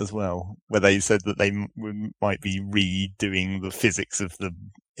mention that as well, where they said that they might be redoing the physics of the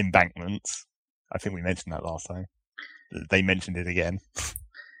embankments. I think we mentioned that last time. They mentioned it again.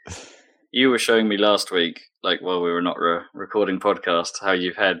 You were showing me last week, like while we were not recording podcast, how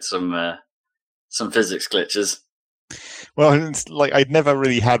you've had some physics glitches. Well, it's like I'd never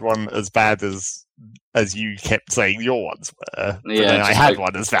really had one as bad as you kept saying your ones were. But then I had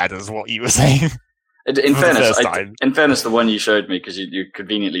one as bad as what you were saying. In fairness, the one you showed me, because you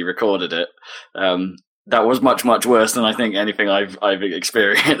conveniently recorded it, that was much, much worse than I think anything I've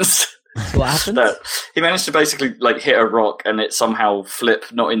experienced. What happened? He managed to basically like hit a rock and it somehow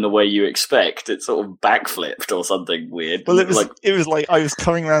flipped not in the way you expect. It sort of backflipped or something weird. Well, it was like I was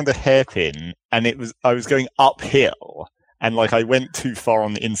coming around a hairpin and I was going uphill. And like I went too far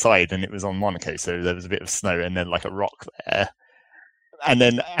on the inside, and it was on Monaco, so there was a bit of snow and then like a rock there. And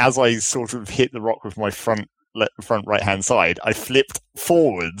then as I sort of hit the rock with my front right-hand side, I flipped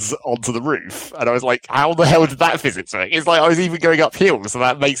forwards onto the roof. And I was like, how the hell did that physics work? It's like I was even going uphill, so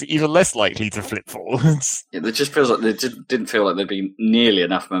that makes it even less likely to flip forwards. Yeah, it just feels like didn't feel like there'd been nearly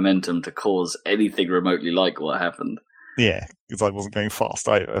enough momentum to cause anything remotely like what happened. Yeah, because I wasn't going fast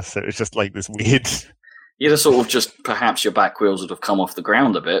either, so it was just like this weird... You'd have sort of just, perhaps your back wheels would have come off the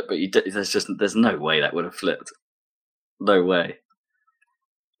ground a bit, but there's no way that would have flipped. No way.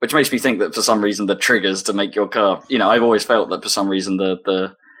 Which makes me think that for some reason the triggers to make your car, I've always felt that for some reason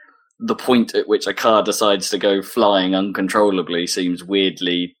the point at which a car decides to go flying uncontrollably seems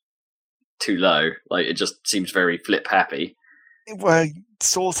weirdly too low. Like it just seems very flip happy. Well,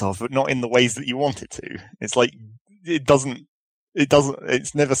 sort of, but not in the ways that you want it to. It's like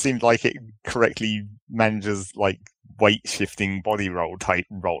it's never seemed like it correctly manages like weight shifting body roll type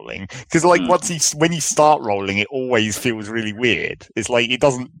rolling, because like when you start rolling it always feels really weird. It's like you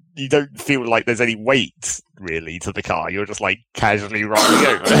don't feel like there's any weight really to the car, you're just like casually rolling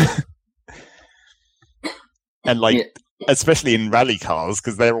over. And like especially in rally cars,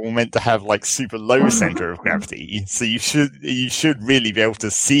 because they're all meant to have like super low center of gravity, so you should really be able to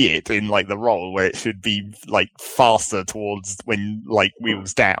see it in like the roll, where it should be like faster towards when like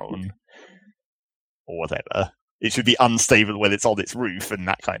wheels down or whatever. It should be unstable when it's on its roof and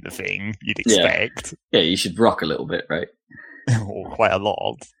that kind of thing, you'd expect. Yeah, you should rock a little bit, right? Or quite a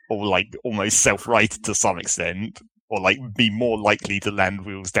lot. Or like almost self-right to some extent. Or like be more likely to land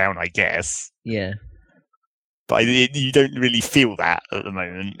wheels down, I guess. Yeah. But you don't really feel that at the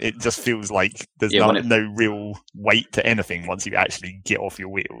moment. It just feels like there's no real weight to anything once you actually get off your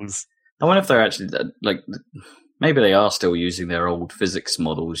wheels. I wonder if they're actually like... Maybe they are still using their old physics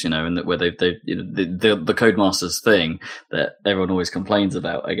models, and that where the Codemasters thing that everyone always complains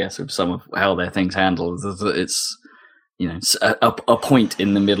about, I guess, with some of how their things handle. It's a point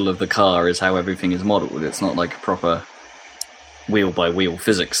in the middle of the car is how everything is modeled. It's not like proper wheel by wheel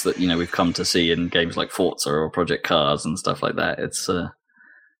physics that we've come to see in games like Forza or Project Cars and stuff like that. It's it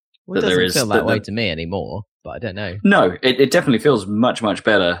doesn't feel that way to me anymore, but I don't know. No, it definitely feels much, much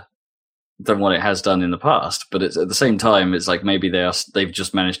better than what it has done in the past, but it's at the same time it's like maybe they've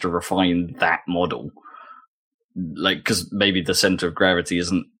just managed to refine that model, like because maybe the center of gravity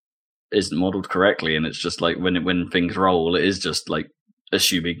isn't modeled correctly, and it's just like when things roll, it is just like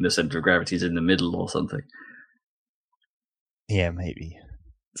assuming the center of gravity is in the middle or something. Yeah, maybe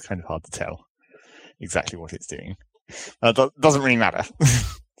it's kind of hard to tell exactly what it's doing. Doesn't really matter.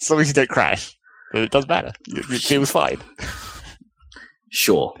 As long as you don't crash, but it does matter. It feels fine.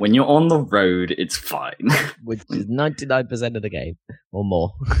 Sure, when you're on the road, it's fine. Which is 99% of the game, or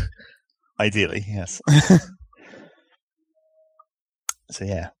more. Ideally, yes. So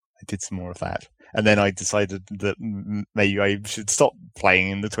yeah, I did some more of that. And then I decided that maybe I should stop playing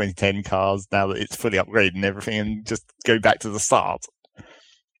in the 2010 cars now that it's fully upgraded and everything, and just go back to the start.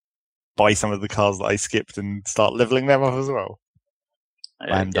 Buy some of the cars that I skipped and start leveling them up as well.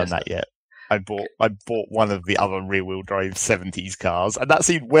 I haven't done that yet. I bought one of the other rear-wheel drive 70s cars, and that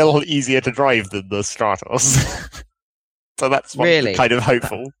seemed well easier to drive than the Stratos. So that's Really? kind of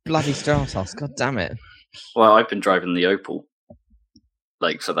hopeful. Bloody Stratos, god damn it. Well, I've been driving the Opel,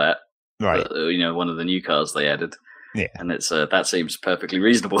 like for that. Right. One of the new cars they added. Yeah. And it's that seems perfectly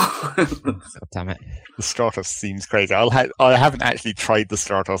reasonable. God damn it. The Stratos seems crazy. I haven't actually tried the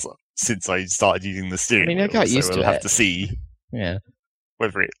Stratos since I started using the steering wheel. I got used to we'll it. have to see. Yeah.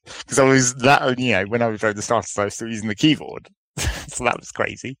 Whether it, because I was that, when I was driving the Stratos, I was still using the keyboard, so that was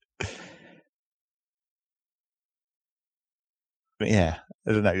crazy. But yeah,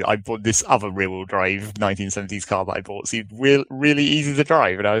 I don't know. I bought this other rear-wheel drive 1970s car that I bought. Seemed really easy to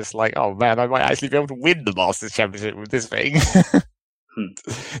drive, and I was like, "Oh man, I might actually be able to win the Masters Championship with this thing."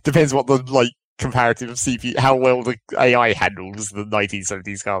 Depends what the comparative CPU, how well the AI handles the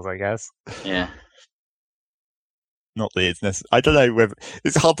 1970s cars, I guess. Yeah. Not that it's necessary. I don't know whether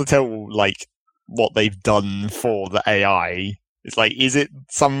it's hard to tell what they've done for the AI. It's is it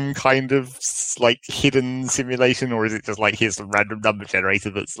some kind of hidden simulation, or is it just here's some random number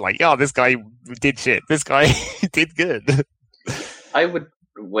generator that's this guy did shit, this guy did good? I would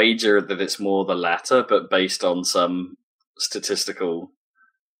wager that it's more the latter, but based on some statistical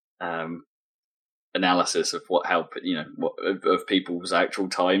analysis of of people's actual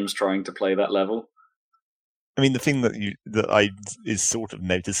times trying to play that level. I mean, the thing that is sort of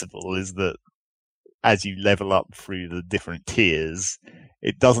noticeable is that as you level up through the different tiers,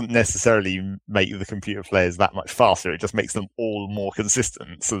 it doesn't necessarily make the computer players that much faster. It just makes them all more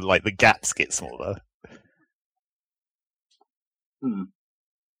consistent. So, the gaps get smaller.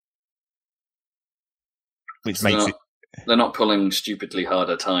 Which so makes they're not pulling stupidly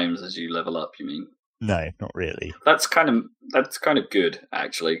harder times as you level up, you mean? No, not really. That's kind of good,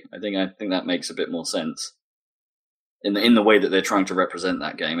 actually. I think that makes a bit more sense. In the way that they're trying to represent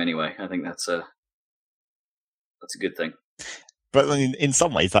that game, anyway. I think that's a good thing. But in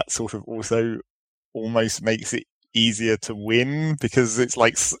some ways, that sort of also almost makes it easier to win, because it's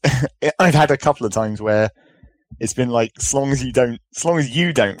I've had a couple of times where it's been as long as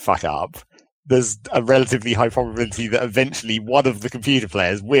you don't fuck up, there's a relatively high probability that eventually one of the computer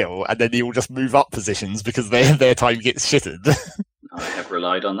players will, and then you'll just move up positions because their time gets shitted. I have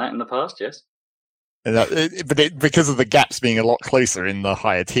relied on that in the past, yes. Because of the gaps being a lot closer in the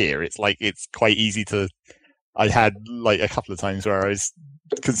higher tier, it's quite easy to. I had a couple of times where I was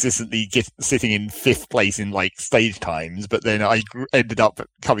consistently sitting in 5th place in stage times, but then I ended up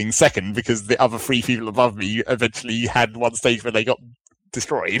coming 2nd because the other 3 people above me eventually had one stage where they got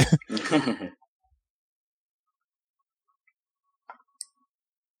destroyed.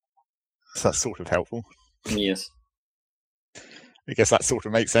 So that's sort of helpful. Yes. I guess that sort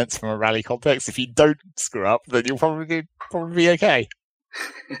of makes sense from a rally context. If you don't screw up, then you'll probably be okay.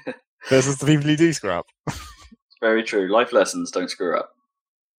 Versus the people who do screw up. Very true. Life lessons: don't screw up.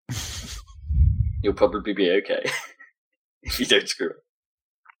 You'll probably be okay if you don't screw up.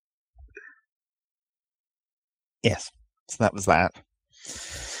 Yes. So that was that.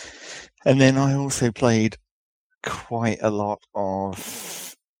 And then I also played quite a lot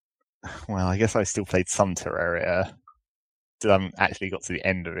of. Well, I guess I still played some Terraria. I haven't actually got to the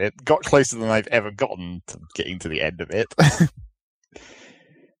end of it. Got closer than I've ever gotten to getting to the end of it.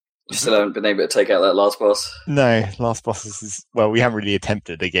 You still haven't been able to take out that last boss? No, last boss is... Well, we haven't really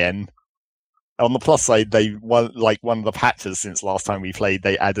attempted again. On the plus side, one of the patches since last time we played,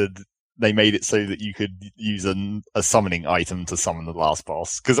 they made it so that you could use a summoning item to summon the last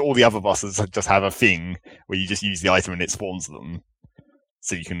boss. Because all the other bosses just have a thing where you just use the item and it spawns them.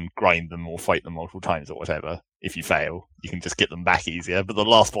 So you can grind them or fight them multiple times or whatever. If you fail, you can just get them back easier. But the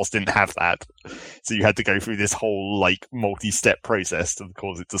last boss didn't have that. So you had to go through this whole multi-step process to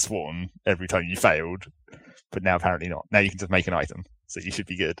cause it to spawn every time you failed. But now apparently not. Now you can just make an item. So you should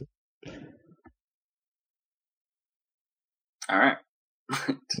be good. Alright.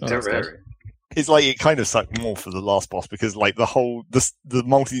 It's it kind of sucked more for the last boss because the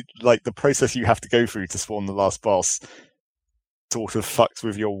process you have to go through to spawn the last boss sort of fucks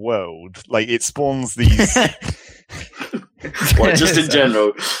with your world. It spawns these. Well, just in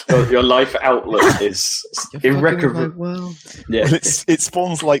general, your life outlook is irrecoverable. Yeah, well, it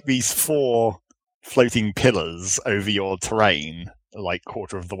spawns these 4 floating pillars over your terrain,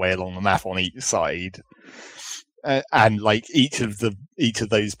 quarter of the way along the map on each side, and each of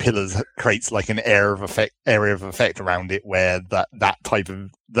those pillars creates an area of effect around it, where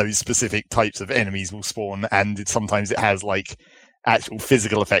those specific types of enemies will spawn, and sometimes it has actual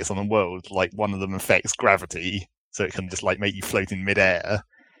physical effects on the world. One of them affects gravity, so it can just make you float in midair.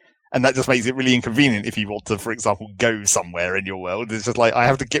 And that just makes it really inconvenient if you want to, for example, go somewhere in your world. It's just like, I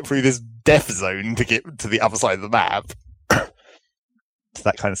have to get through this death zone to get to the other side of the map. So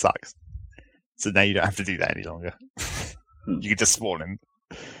that kind of sucks. So now you don't have to do that any longer. You can just spawn him.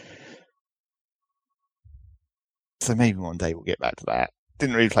 So maybe one day we'll get back to that.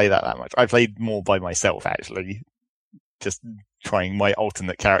 Didn't really play that much. I played more by myself, actually. Just trying my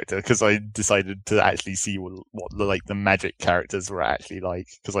alternate character, because I decided to actually see what the magic characters were actually like,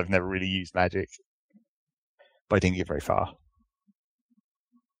 because I've never really used magic. But I didn't get very far.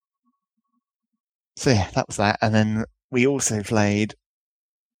 So yeah, that was that. And then we also played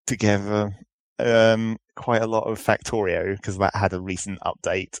together quite a lot of Factorio, because that had a recent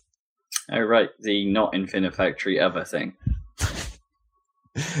update. Oh, right. The not Infinifactory ever thing.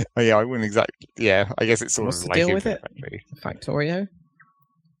 Oh, yeah, I wouldn't exactly... Yeah, I guess it's sort What's of the like... deal with it? Factorio?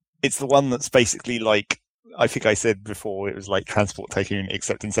 It's the one that's basically like... I think I said before it was like Transport Tycoon,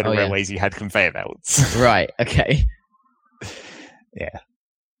 except instead of railways, you had conveyor belts. Right, okay. Yeah.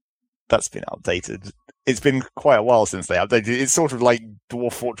 That's been updated. It's been quite a while since they updated. It's sort of like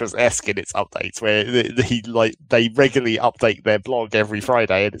Dwarf Fortress-esque in its updates, where they regularly update their blog every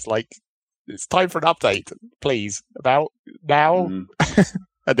Friday, and it's like, it's time for an update, please. About now?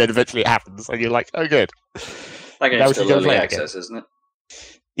 And then eventually it happens, and you're like, oh, good. That game's still early access, isn't it?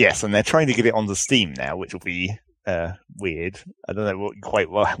 Yes, and they're trying to get it onto Steam now, which will be weird. I don't know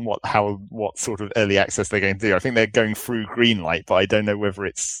what sort of early access they're going to do. I think they're going through Greenlight, but I don't know whether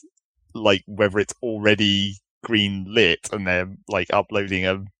it's already green lit and they're like uploading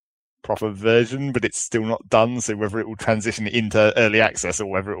a proper version, but it's still not done. So whether it will transition into early access or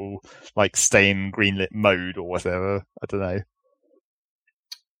whether it will like stay in greenlit mode or whatever, I don't know.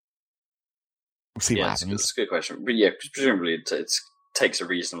 We'll see what happens. It's a good question. But yeah, presumably it takes a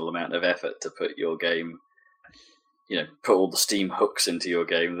reasonable amount of effort to put your game, put all the Steam hooks into your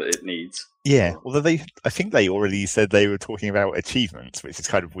game that it needs. Yeah, although I think they already said they were talking about achievements, which is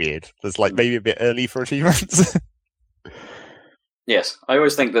kind of weird. It's like maybe a bit early for achievements. Yes, I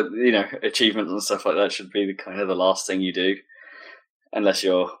always think that achievements and stuff like that should be the last thing you do, unless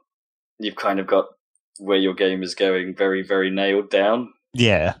you've kind of got where your game is going very, very nailed down.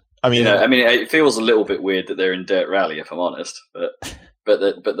 Yeah, I mean, it feels a little bit weird that they're in Dirt Rally, if I'm honest, but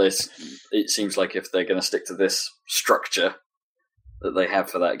it seems like if they're going to stick to this structure that they have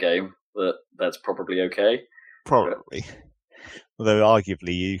for that game, that's probably okay. Probably, although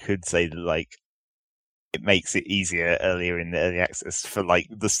arguably you could say that it makes it easier earlier in the early access for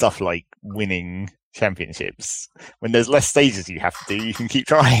the stuff like winning championships. When there's less stages you have to do, you can keep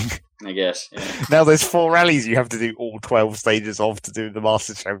trying. I guess. Yeah. Now there's 4 rallies you have to do all 12 stages of to do the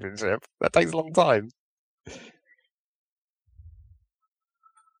Masters Championship. That takes a long time.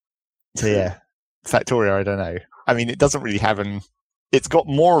 So yeah, Factorio, I don't know. I mean, it doesn't really have it's got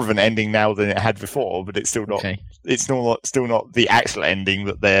more of an ending now than it had before, but it's still not. Okay. It's still not the actual ending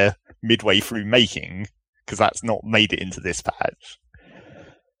that they're midway through making, because that's not made it into this patch.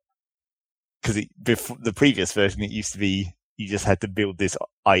 Because before the previous version, it used to be you just had to build this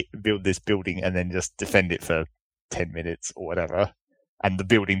building and then just defend it for 10 minutes or whatever, and the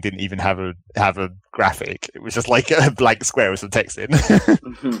building didn't even have a graphic. It was just like a blank square with some text in.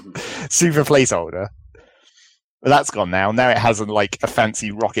 Super placeholder. But that's gone now. Now it has a fancy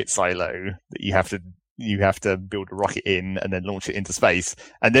rocket silo that you have to build a rocket in and then launch it into space,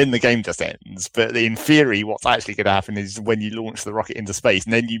 and then the game just ends. But in theory, what's actually going to happen is when you launch the rocket into space,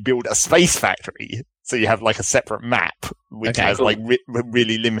 and then you build a space factory. So you have a separate map which has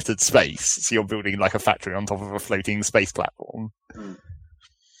really limited space. So you're building a factory on top of a floating space platform.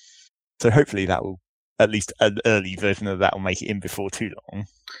 So hopefully that will, at least an early version of that, will make it in before too long.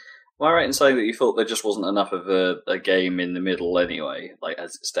 Am I right in saying that you thought there just wasn't enough of a game in the middle anyway,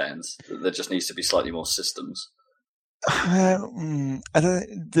 as it stands? There just needs to be slightly more systems. I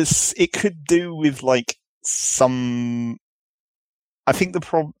don't. It could do with some. I think the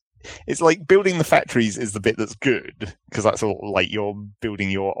problem. It's building the factories is the bit that's good, because that's all you're building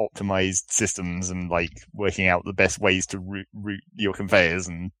your optimized systems and working out the best ways to route your conveyors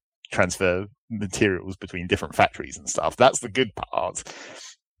and transfer materials between different factories and stuff. That's the good part.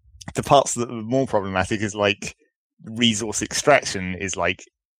 The parts that are more problematic is resource extraction is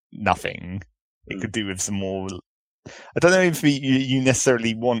nothing. It could do with some more. I don't know if you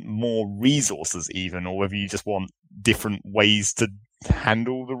necessarily want more resources even, or whether you just want different ways to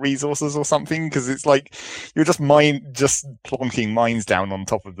handle the resources or something, because it's you're just plonking mines down on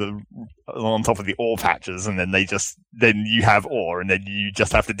top of the ore patches, and then you have ore, and then you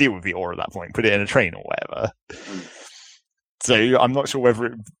just have to deal with the ore at that point, put it in a train or whatever. So I'm not sure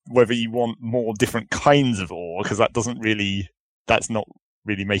whether you want more different kinds of ore, because that's not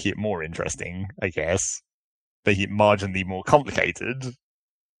really make it more interesting, I guess. Make it marginally more complicated,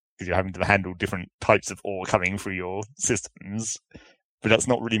 because you're having to handle different types of ore coming through your systems. But that's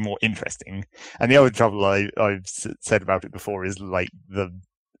not really more interesting. And the other trouble I've said about it before is, like, the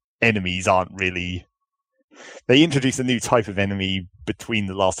enemies aren't really... They introduced a new type of enemy between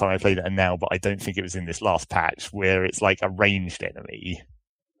the last time I played it and now, but I don't think it was in this last patch, where it's like a ranged enemy.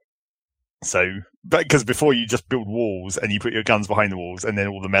 So, because before you just build walls and you put your guns behind the walls, and then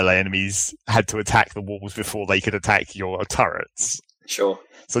all the melee enemies had to attack the walls before they could attack your turrets. Sure.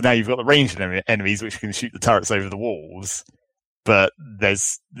 So now you've got the ranged enemies which can shoot the turrets over the walls, but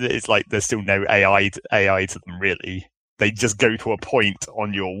there's still no AI to them, really. They just go to a point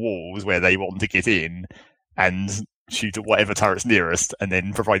on your walls where they want to get in and shoot at whatever turret's nearest, and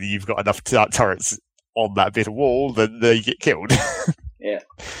then provided you've got enough turrets on that bit of wall, then they get killed. Yeah.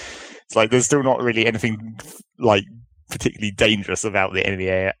 It's like there's still not really anything like particularly dangerous about the enemy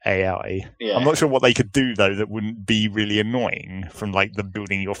AI. Yeah. I'm not sure what they could do though that wouldn't be really annoying from like the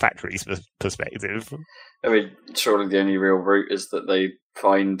building your factories perspective. I mean, surely the only real route is that they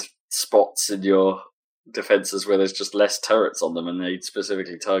find spots in your defences where there's just less turrets on them, and they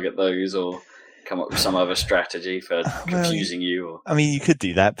specifically target those, or come up with some other strategy for confusing you. Or... I mean, you could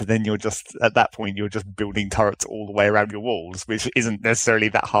do that, but then you're just, at that point, you're just building turrets all the way around your walls, which isn't necessarily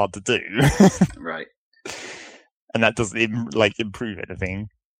that hard to do. Right. And that doesn't improve anything.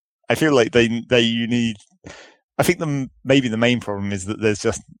 I feel like you need... I think maybe the main problem is that there's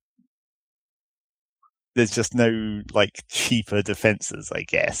just no like cheaper defenses, I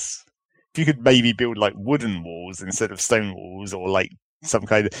guess. If you could maybe build like wooden walls instead of stone walls, or like some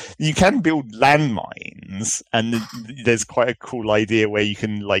kind of... You can build landmines, and there's quite a cool idea where you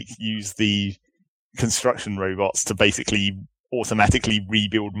can like use the construction robots to basically automatically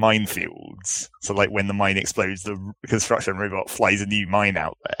rebuild minefields. So like when the mine explodes, the construction robot flies a new mine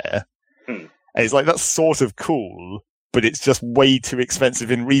out there. And it's like, that's sort of cool, but it's just way too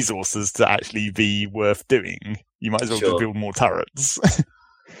expensive in resources to actually be worth doing. You might as well just build more turrets.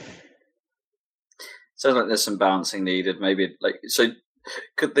 Sounds like there's some balancing needed. Maybe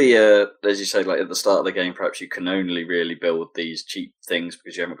could the as you say, like at the start of the game, perhaps you can only really build these cheap things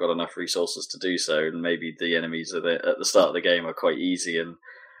because you haven't got enough resources to do so, and maybe the enemies at the start of the game are quite easy, and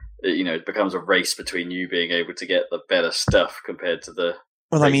it becomes a race between you being able to get the better stuff compared to the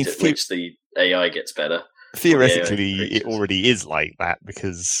rate at which the AI gets better. Theoretically, it already is like that,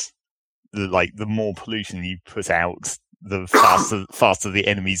 because the more pollution you put out, the faster the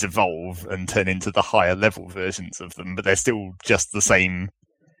enemies evolve and turn into the higher level versions of them, but they're still just the same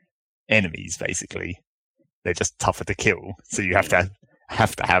enemies, basically. They're just tougher to kill, so you have to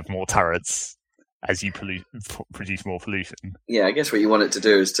have more turrets as you produce more pollution. Yeah, I guess what you want it to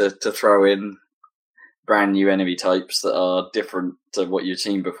do is to throw in brand new enemy types that are different to what you've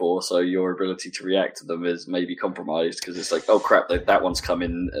seen before, so your ability to react to them is maybe compromised, because it's like, oh crap, that one's come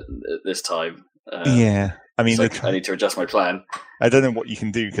in at this time. Yeah. I mean, I need to adjust my plan. I don't know what you can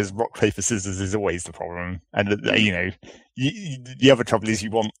do, because rock, paper, scissors is always the problem. And, the other trouble is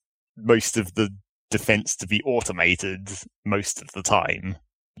you want most of the defense to be automated most of the time.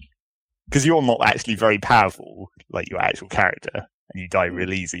 Because you're not actually very powerful, like your actual character, and you die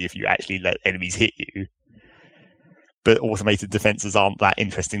real easy if you actually let enemies hit you. But automated defenses aren't that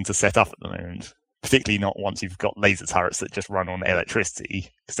interesting to set up at the moment. Particularly not once you've got laser turrets that just run on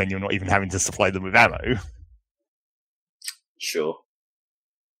electricity, because then you're not even having to supply them with ammo. Sure.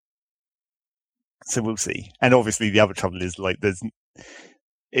 So we'll see. And obviously the other trouble is,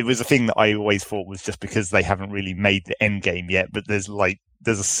 it was a thing that I always thought was just because they haven't really made the end game yet, but there's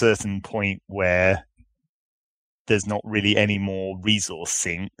a certain point where there's not really any more resource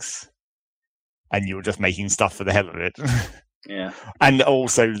sinks, and you're just making stuff for the hell of it. Yeah. And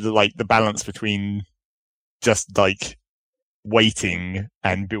also the balance between just waiting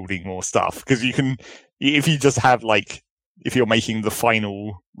and building more stuff, because you can, if you just have if you're making the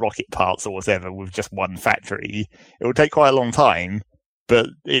final rocket parts or whatever with just one factory, it will take quite a long time, but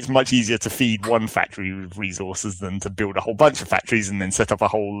it's much easier to feed one factory with resources than to build a whole bunch of factories and then set up a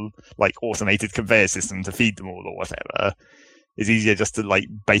whole automated conveyor system to feed them all or whatever. It's easier just to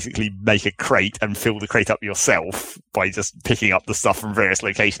basically make a crate and fill the crate up yourself by just picking up the stuff from various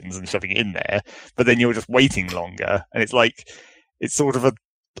locations and shoving it in there. But then you're just waiting longer, and it's sort of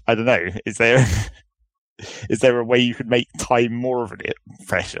I don't know. Is there a way you could make time more of it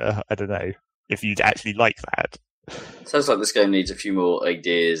pressure? I don't know if you'd actually like that. Sounds like this game needs a few more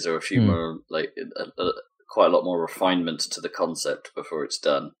ideas, or a few more quite a lot more refinement to the concept before it's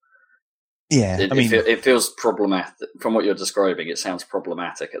done. Yeah, it feels problematic from what you're describing. It sounds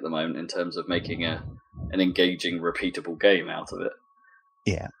problematic at the moment in terms of making an engaging, repeatable game out of it.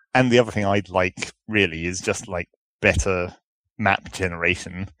 Yeah, and the other thing I'd like really is just like better map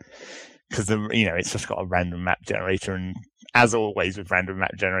generation, because it's just got a random map generator, and as always with random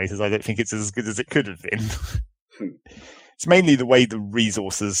map generators, I don't think it's as good as it could have been. It's mainly the way the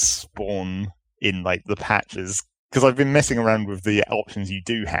resources spawn in like the patches, because I've been messing around with the options you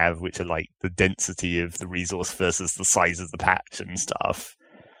do have, which are like the density of the resource versus the size of the patch and stuff.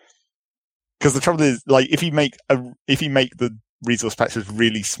 Because the trouble is, like, if you make the resource patches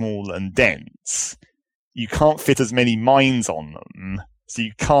really small and dense, you can't fit as many mines on them, so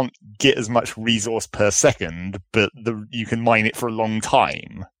you can't get as much resource per second, but you can mine it for a long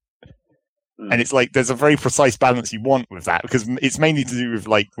time. And it's like, there's a very precise balance you want with that, because it's mainly to do with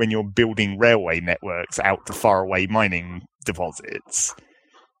like when you're building railway networks out to faraway mining deposits.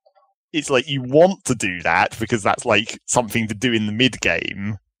 It's like, you want to do that because that's like something to do in the mid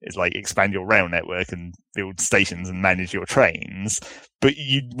game. It's like expand your rail network and build stations and manage your trains. But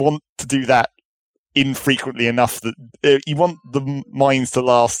you want to do that infrequently enough that you want the mines to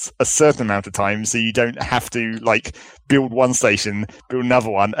last a certain amount of time, so you don't have to like build one station, build another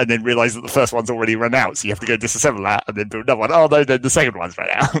one, and then realize that the first one's already run out, so you have to go disassemble that and then build another one. Oh no, then the second one's run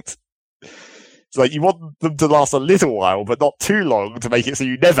out. It's like, you want them to last a little while, but not too long, to make it so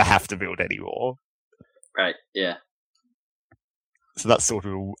you never have to build anymore. Right, yeah. So that's sort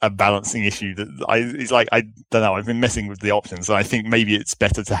of a balancing issue that I don't know, I've been messing with the options, and I think maybe it's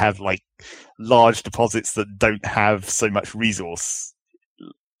better to have like large deposits that don't have so much resource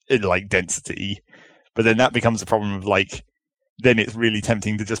in like density. But then that becomes a problem of like, then it's really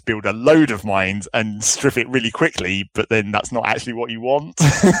tempting to just build a load of mines and strip it really quickly, but then that's not actually what you want.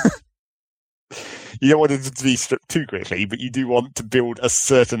 You don't want it to be stripped too quickly, but you do want to build a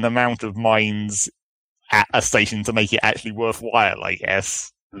certain amount of mines at a station to make it actually worthwhile, I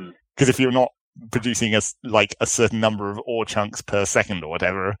guess. Because if you're not producing a certain number of ore chunks per second or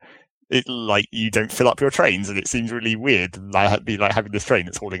whatever, you don't fill up your trains, and it seems really weird. Like, be like having this train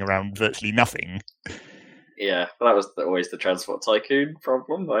that's hauling around virtually nothing. Yeah, that was always the transport tycoon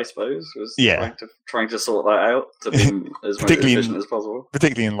problem, I suppose. Was trying to sort that out to be as much efficient as possible.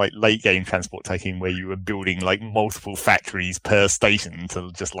 Particularly in like late game transport tycoon, where you were building like multiple factories per station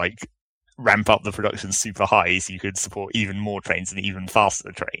to just like ramp up the production super high, so you could support even more trains and even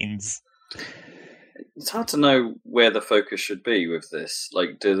faster trains. It's hard to know where the focus should be with this.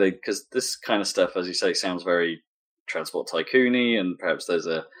 Like, do they? Because this kind of stuff, as you say, sounds very transport tycoony, and perhaps there's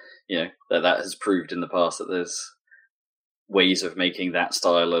that has proved in the past that there's ways of making that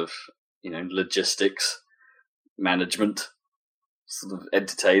style of logistics management sort of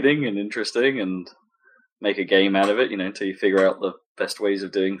entertaining and interesting, and make a game out of it. Until you figure out the best ways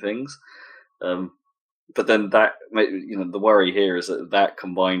of doing things. But then that, the worry here is that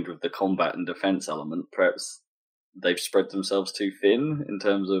combined with the combat and defense element, perhaps they've spread themselves too thin in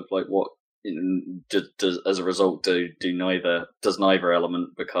terms of like what, does as a result does neither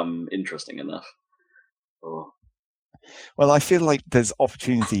element become interesting enough? Or... Well, I feel like there's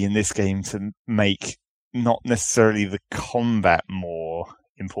opportunity in this game to make not necessarily the combat more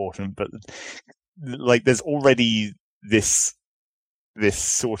important, but like there's already this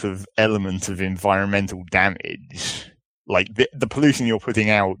sort of element of environmental damage. Like the pollution you're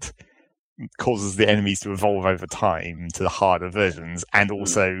putting out causes the enemies to evolve over time to the harder versions, and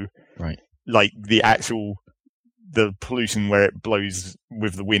also like the pollution where it blows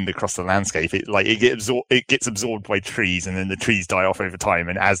with the wind across the landscape, it gets absorbed by trees, and then the trees die off over time,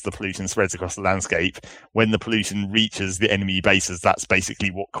 and as the pollution spreads across the landscape, when the pollution reaches the enemy bases, that's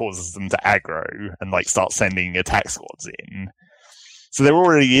basically what causes them to aggro and like start sending attack squads in. So there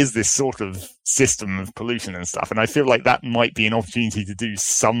already is this sort of system of pollution and stuff, and I feel like that might be an opportunity to do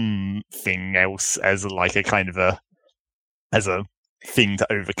something else as a thing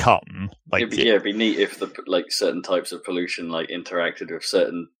to overcome. Like, it'd be neat if the certain types of pollution interacted with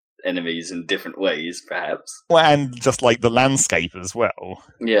certain enemies in different ways, perhaps. Well, and just like the landscape as well.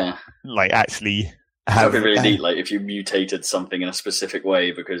 Yeah, like actually. That'd be really neat, like if you mutated something in a specific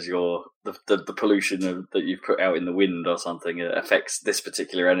way because the pollution that you've put out in the wind or something affects this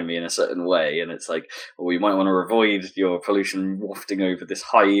particular enemy in a certain way, and it's like, well, you might want to avoid your pollution wafting over this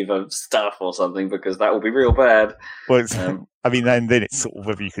hive of stuff or something because that will be real bad. Well, I mean, and then it's sort of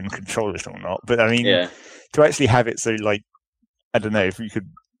whether you can control it or not. But I mean, to actually have it so, like, I don't know, if you could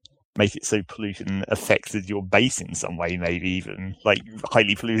make it so pollution affected your base in some way, maybe even like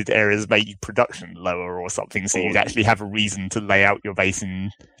highly polluted areas make production lower or something, so you'd actually have a reason to lay out your base in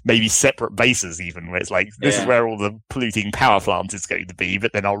maybe separate bases, even where it's like, this is where all the polluting power plant is going to be,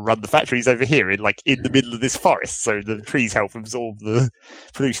 but then I'll run the factories over here in the middle of this forest, so the trees help absorb the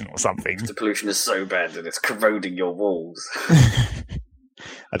pollution or something. The pollution is so bad that it's corroding your walls.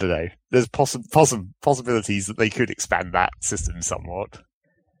 I don't know. There's possibilities that they could expand that system somewhat,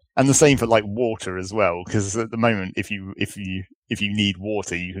 and the same for like water as well. Because at the moment, if you need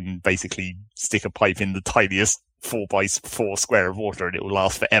water, you can basically stick a pipe in the tiniest 4x4 square of water, and it will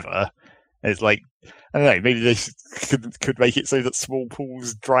last forever. And it's like, I don't know, maybe they could make it so that small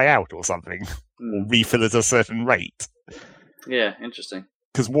pools dry out or something, or refill at a certain rate. Yeah, interesting.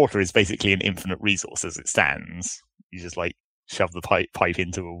 Because water is basically an infinite resource as it stands. You just like shove the pipe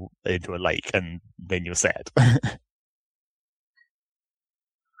into a lake, and then you're set.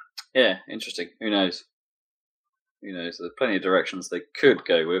 Yeah, interesting. Who knows? There's plenty of directions they could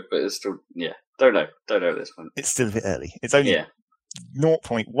go with, but it's still, don't know at this point. It's still a bit early. It's only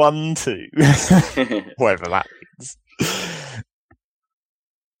 0.12, whatever that means.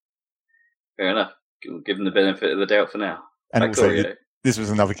 Fair enough. We'll give them the benefit of the doubt for now. And Factorio. also, this was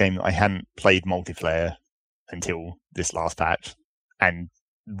another game that I hadn't played multiplayer until this last patch, and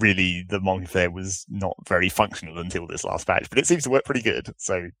really the multiplayer was not very functional until this last patch, but it seems to work pretty good,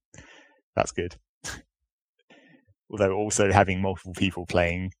 so that's good. Although also having multiple people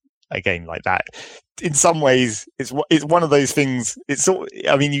playing a game like that, in some ways, it's one of those things.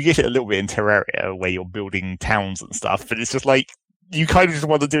 You get it a little bit in Terraria where you're building towns and stuff, but it's just like you kind of just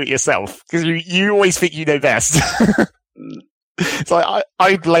want to do it yourself because you always think you know best. It's like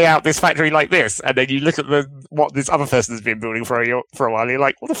I'd lay out this factory like this, and then you look at what this other person has been building for a while, and you're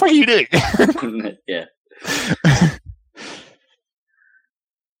like, what the fuck are you doing? Yeah.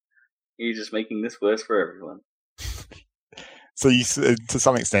 You're just making this worse for everyone. So to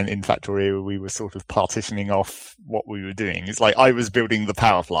some extent in Factorio, we were sort of partitioning off what we were doing. It's like I was building the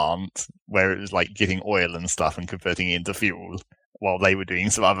power plant where it was like getting oil and stuff and converting it into fuel, while they were doing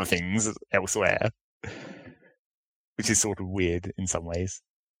some other things elsewhere, which is sort of weird in some ways.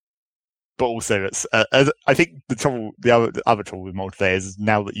 But also, I think the other trouble with multiplayer is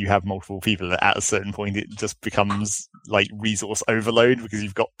now that you have multiple people, at a certain point it just becomes like resource overload because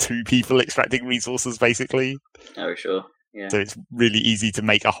you've got two people extracting resources basically. Oh, sure. Yeah. So it's really easy to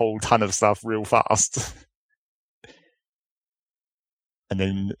make a whole ton of stuff real fast. And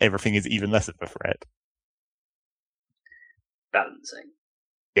then everything is even less of a threat. Balancing.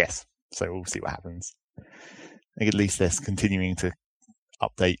 Yes. So we'll see what happens. I think at least they're continuing to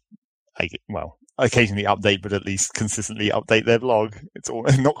update. Occasionally update, but at least consistently update their blog. It's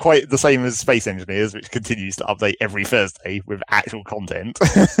not quite the same as Space Engineers, which continues to update every Thursday with actual content.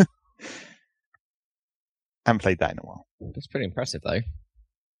 Haven't played that in a while. That's pretty impressive, though.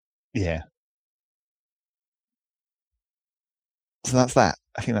 Yeah. So that's that.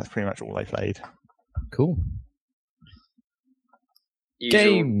 I think that's pretty much all I played. Cool.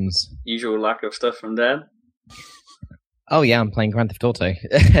 Games. Usual lack of stuff from Dan. Oh yeah, I'm playing Grand Theft Auto.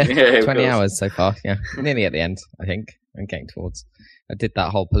 Yeah, 20 hours so far. Yeah, nearly at the end. I think I'm getting towards. I did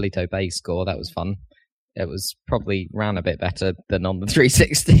that whole Polito Bay score. That was fun. It was probably ran a bit better than on the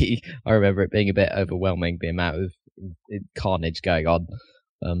 360. I remember it being a bit overwhelming, the amount of carnage going on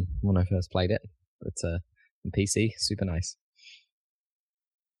when I first played it. But on PC, super nice.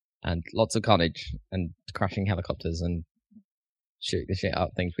 And lots of carnage and crashing helicopters and shooting the shit out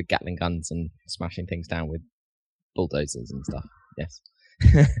of things with Gatling guns and smashing things down with bulldozers and stuff. Yes.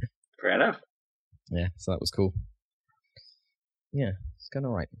 Fair enough. Yeah, so that was cool. Yeah, it's going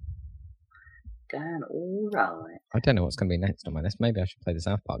alright. Going alright. I don't know what's going to be next on my list. Maybe I should play the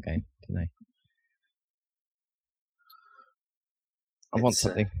South Park game. Don't know. I want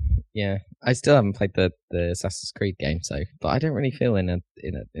something. Yeah, I still haven't played the Assassin's Creed game, but I don't really feel in a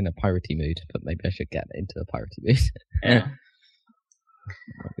piratey mood. But maybe I should get into a piratey mood. Yeah.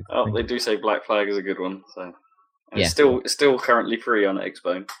 Oh, they do say Black Flag is a good one. So yeah. It's still currently free on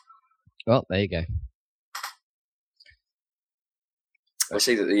Xbone. Well, there you go. I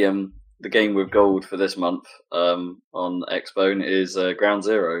see that the game with gold for this month on Xbone is Ground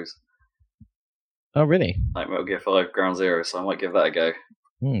Zeroes. Oh, really? Like Metal Gear 5 Ground Zero, so I might give that a go.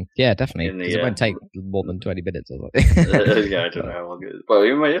 Yeah, definitely. Because it won't take more than 20 minutes or something. Yeah, I don't know how long it is. Well,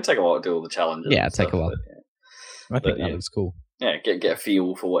 it'll take a while to do all the challenges. Yeah, it'll take a while. I think that looks cool. Yeah, get a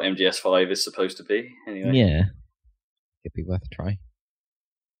feel for what MGS5 is supposed to be. Anyway. Yeah, it'd be worth a try.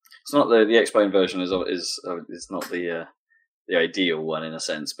 It's not the Xbone version is not the ideal one in a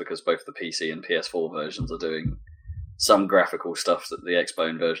sense because both the PC and PS4 versions are doing some graphical stuff that the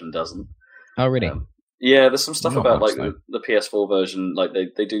Xbone version doesn't. Oh, really? Yeah, there's some stuff Not about much, like the PS4 version, like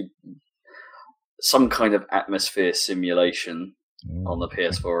they do some kind of atmosphere simulation on the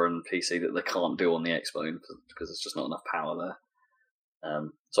PS4 and PC that they can't do on the Xbone because there's just not enough power there.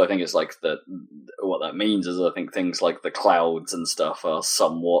 So I think it's like what that means is I think things like the clouds and stuff are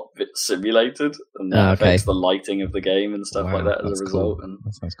somewhat simulated, and that affects the lighting of the game and stuff like that as a result. Cool.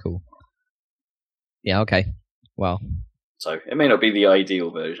 That sounds cool. Yeah. Okay. Well. So it may not be the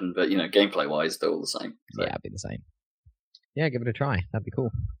ideal version, but gameplay wise, they're all the same. So. Yeah, it'd be the same. Yeah, give it a try. That'd be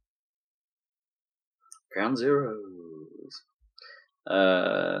cool. Ground Zeroes.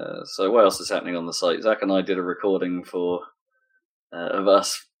 So what else is happening on the site? Zach and I did a recording of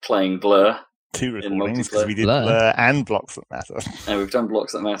us playing Blur. 2 recordings, because we did Blur and Blocks That Matter. And we've done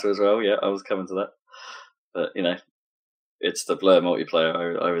Blocks That Matter as well, yeah, I was coming to that. But, it's the Blur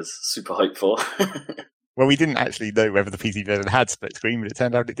multiplayer I was super hyped for. Well, we didn't actually know whether the PC version had split screen, but it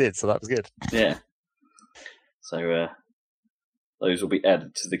turned out it did, so that was good. Yeah. So, those will be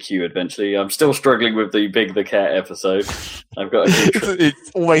added to the queue eventually. I'm still struggling with the Big the Cat episode. I've got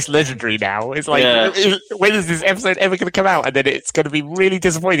it's almost legendary now. It's like, when is this episode ever going to come out? And then it's going to be really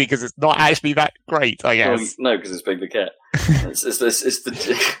disappointing because it's not actually that great, I guess. Well, no, because it's Big the Cat.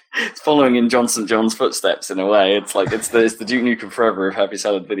 It's following in Johnson John's footsteps in a way. It's like it's the Duke Nukem Forever of Happy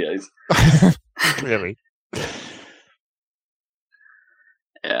Salad videos. Really?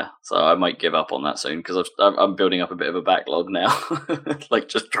 Yeah, so I might give up on that soon because I'm building up a bit of a backlog now, like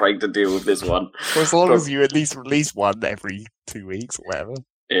just trying to deal with this one. Well, as long as you at least release one every 2 weeks or whatever.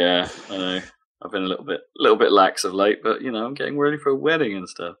 Yeah, I know. I've been a little bit lax of late, but I'm getting ready for a wedding and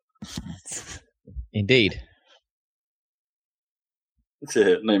stuff. Indeed.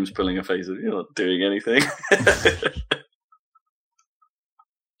 Yeah, Name's pulling a face of you're not doing anything.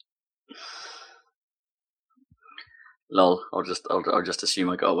 Lol. I'll just assume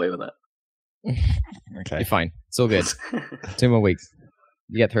I got away with that. Okay, you're fine. It's all good. 2 more weeks.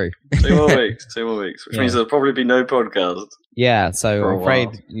 You get through. 2 more weeks, which means there'll probably be no podcast. Yeah, so I'm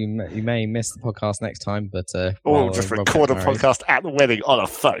afraid you may miss the podcast next time, but or just record a podcast at the wedding on a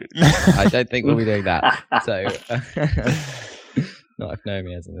phone. I don't think we'll be doing that. So, not if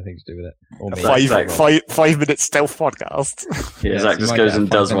Naomi has anything to do with it. Or me. 5 minute stealth podcast. Yeah, Zach just goes and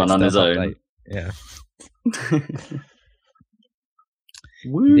does one on his own. Update. Yeah.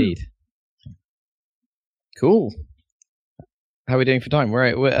 Indeed. Cool. How are we doing for time?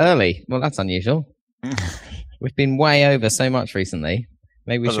 We're early. Well, that's unusual. We've been way over so much recently.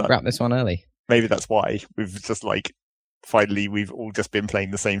 Maybe we should wrap this one early. Maybe that's why. We've just finally we've all just been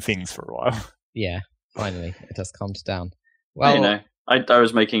playing the same things for a while. Yeah, finally. It has calmed down. Well, I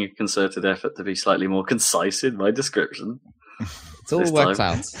was making a concerted effort to be slightly more concise in my description. It all works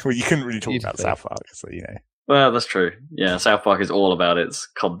out. Well, you couldn't really talk about South Park, so Well, that's true. Yeah, South Park is all about its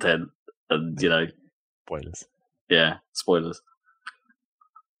content and, spoilers. Yeah, spoilers.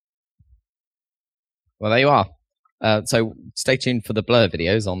 Well, there you are. So stay tuned for the Blur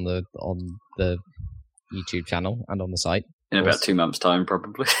videos on the YouTube channel and on the site. In about 2 months' time,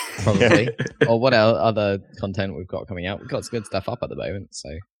 probably. Probably. Or what other content we've got coming out. We've got some good stuff up at the moment, so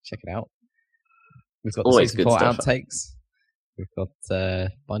check it out. We've got always the Season 4 outtakes. We've got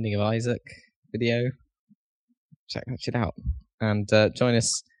Binding of Isaac video. Check that shit out. And join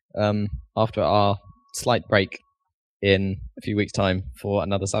us after our slight break in a few weeks' time for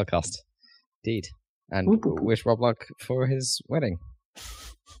another Cellcast. Indeed. And wish Rob luck for his wedding.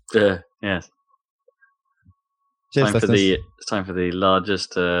 Yes. Cheers, it's time for the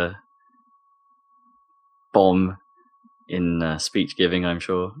largest bomb in speech giving, I'm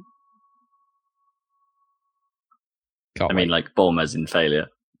sure. I mean, like bomb as in failure.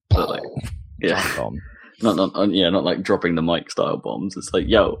 But yeah. Bomb. Not like dropping the mic style bombs. It's like,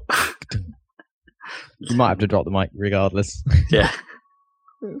 yo. You might have to drop the mic regardless. Yeah.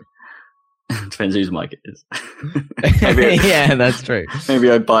 Depends whose mic it is. Yeah, that's true. Maybe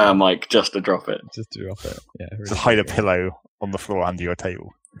I'd buy a mic just to drop it. Yeah. Really just hide a pillow on the floor under your table.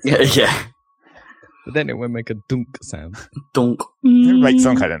 Yeah. But then it will make a dunk sound. Dunk. It makes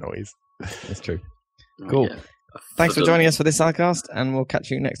some kind of noise. That's true. Cool. Yeah. Thanks for joining us for this Cellcast, and we'll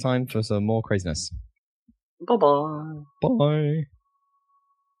catch you next time for some more craziness. Bye-bye. Bye.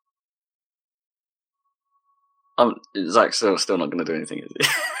 Zach's still not going to do anything, is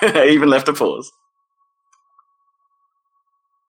he? He even left a pause.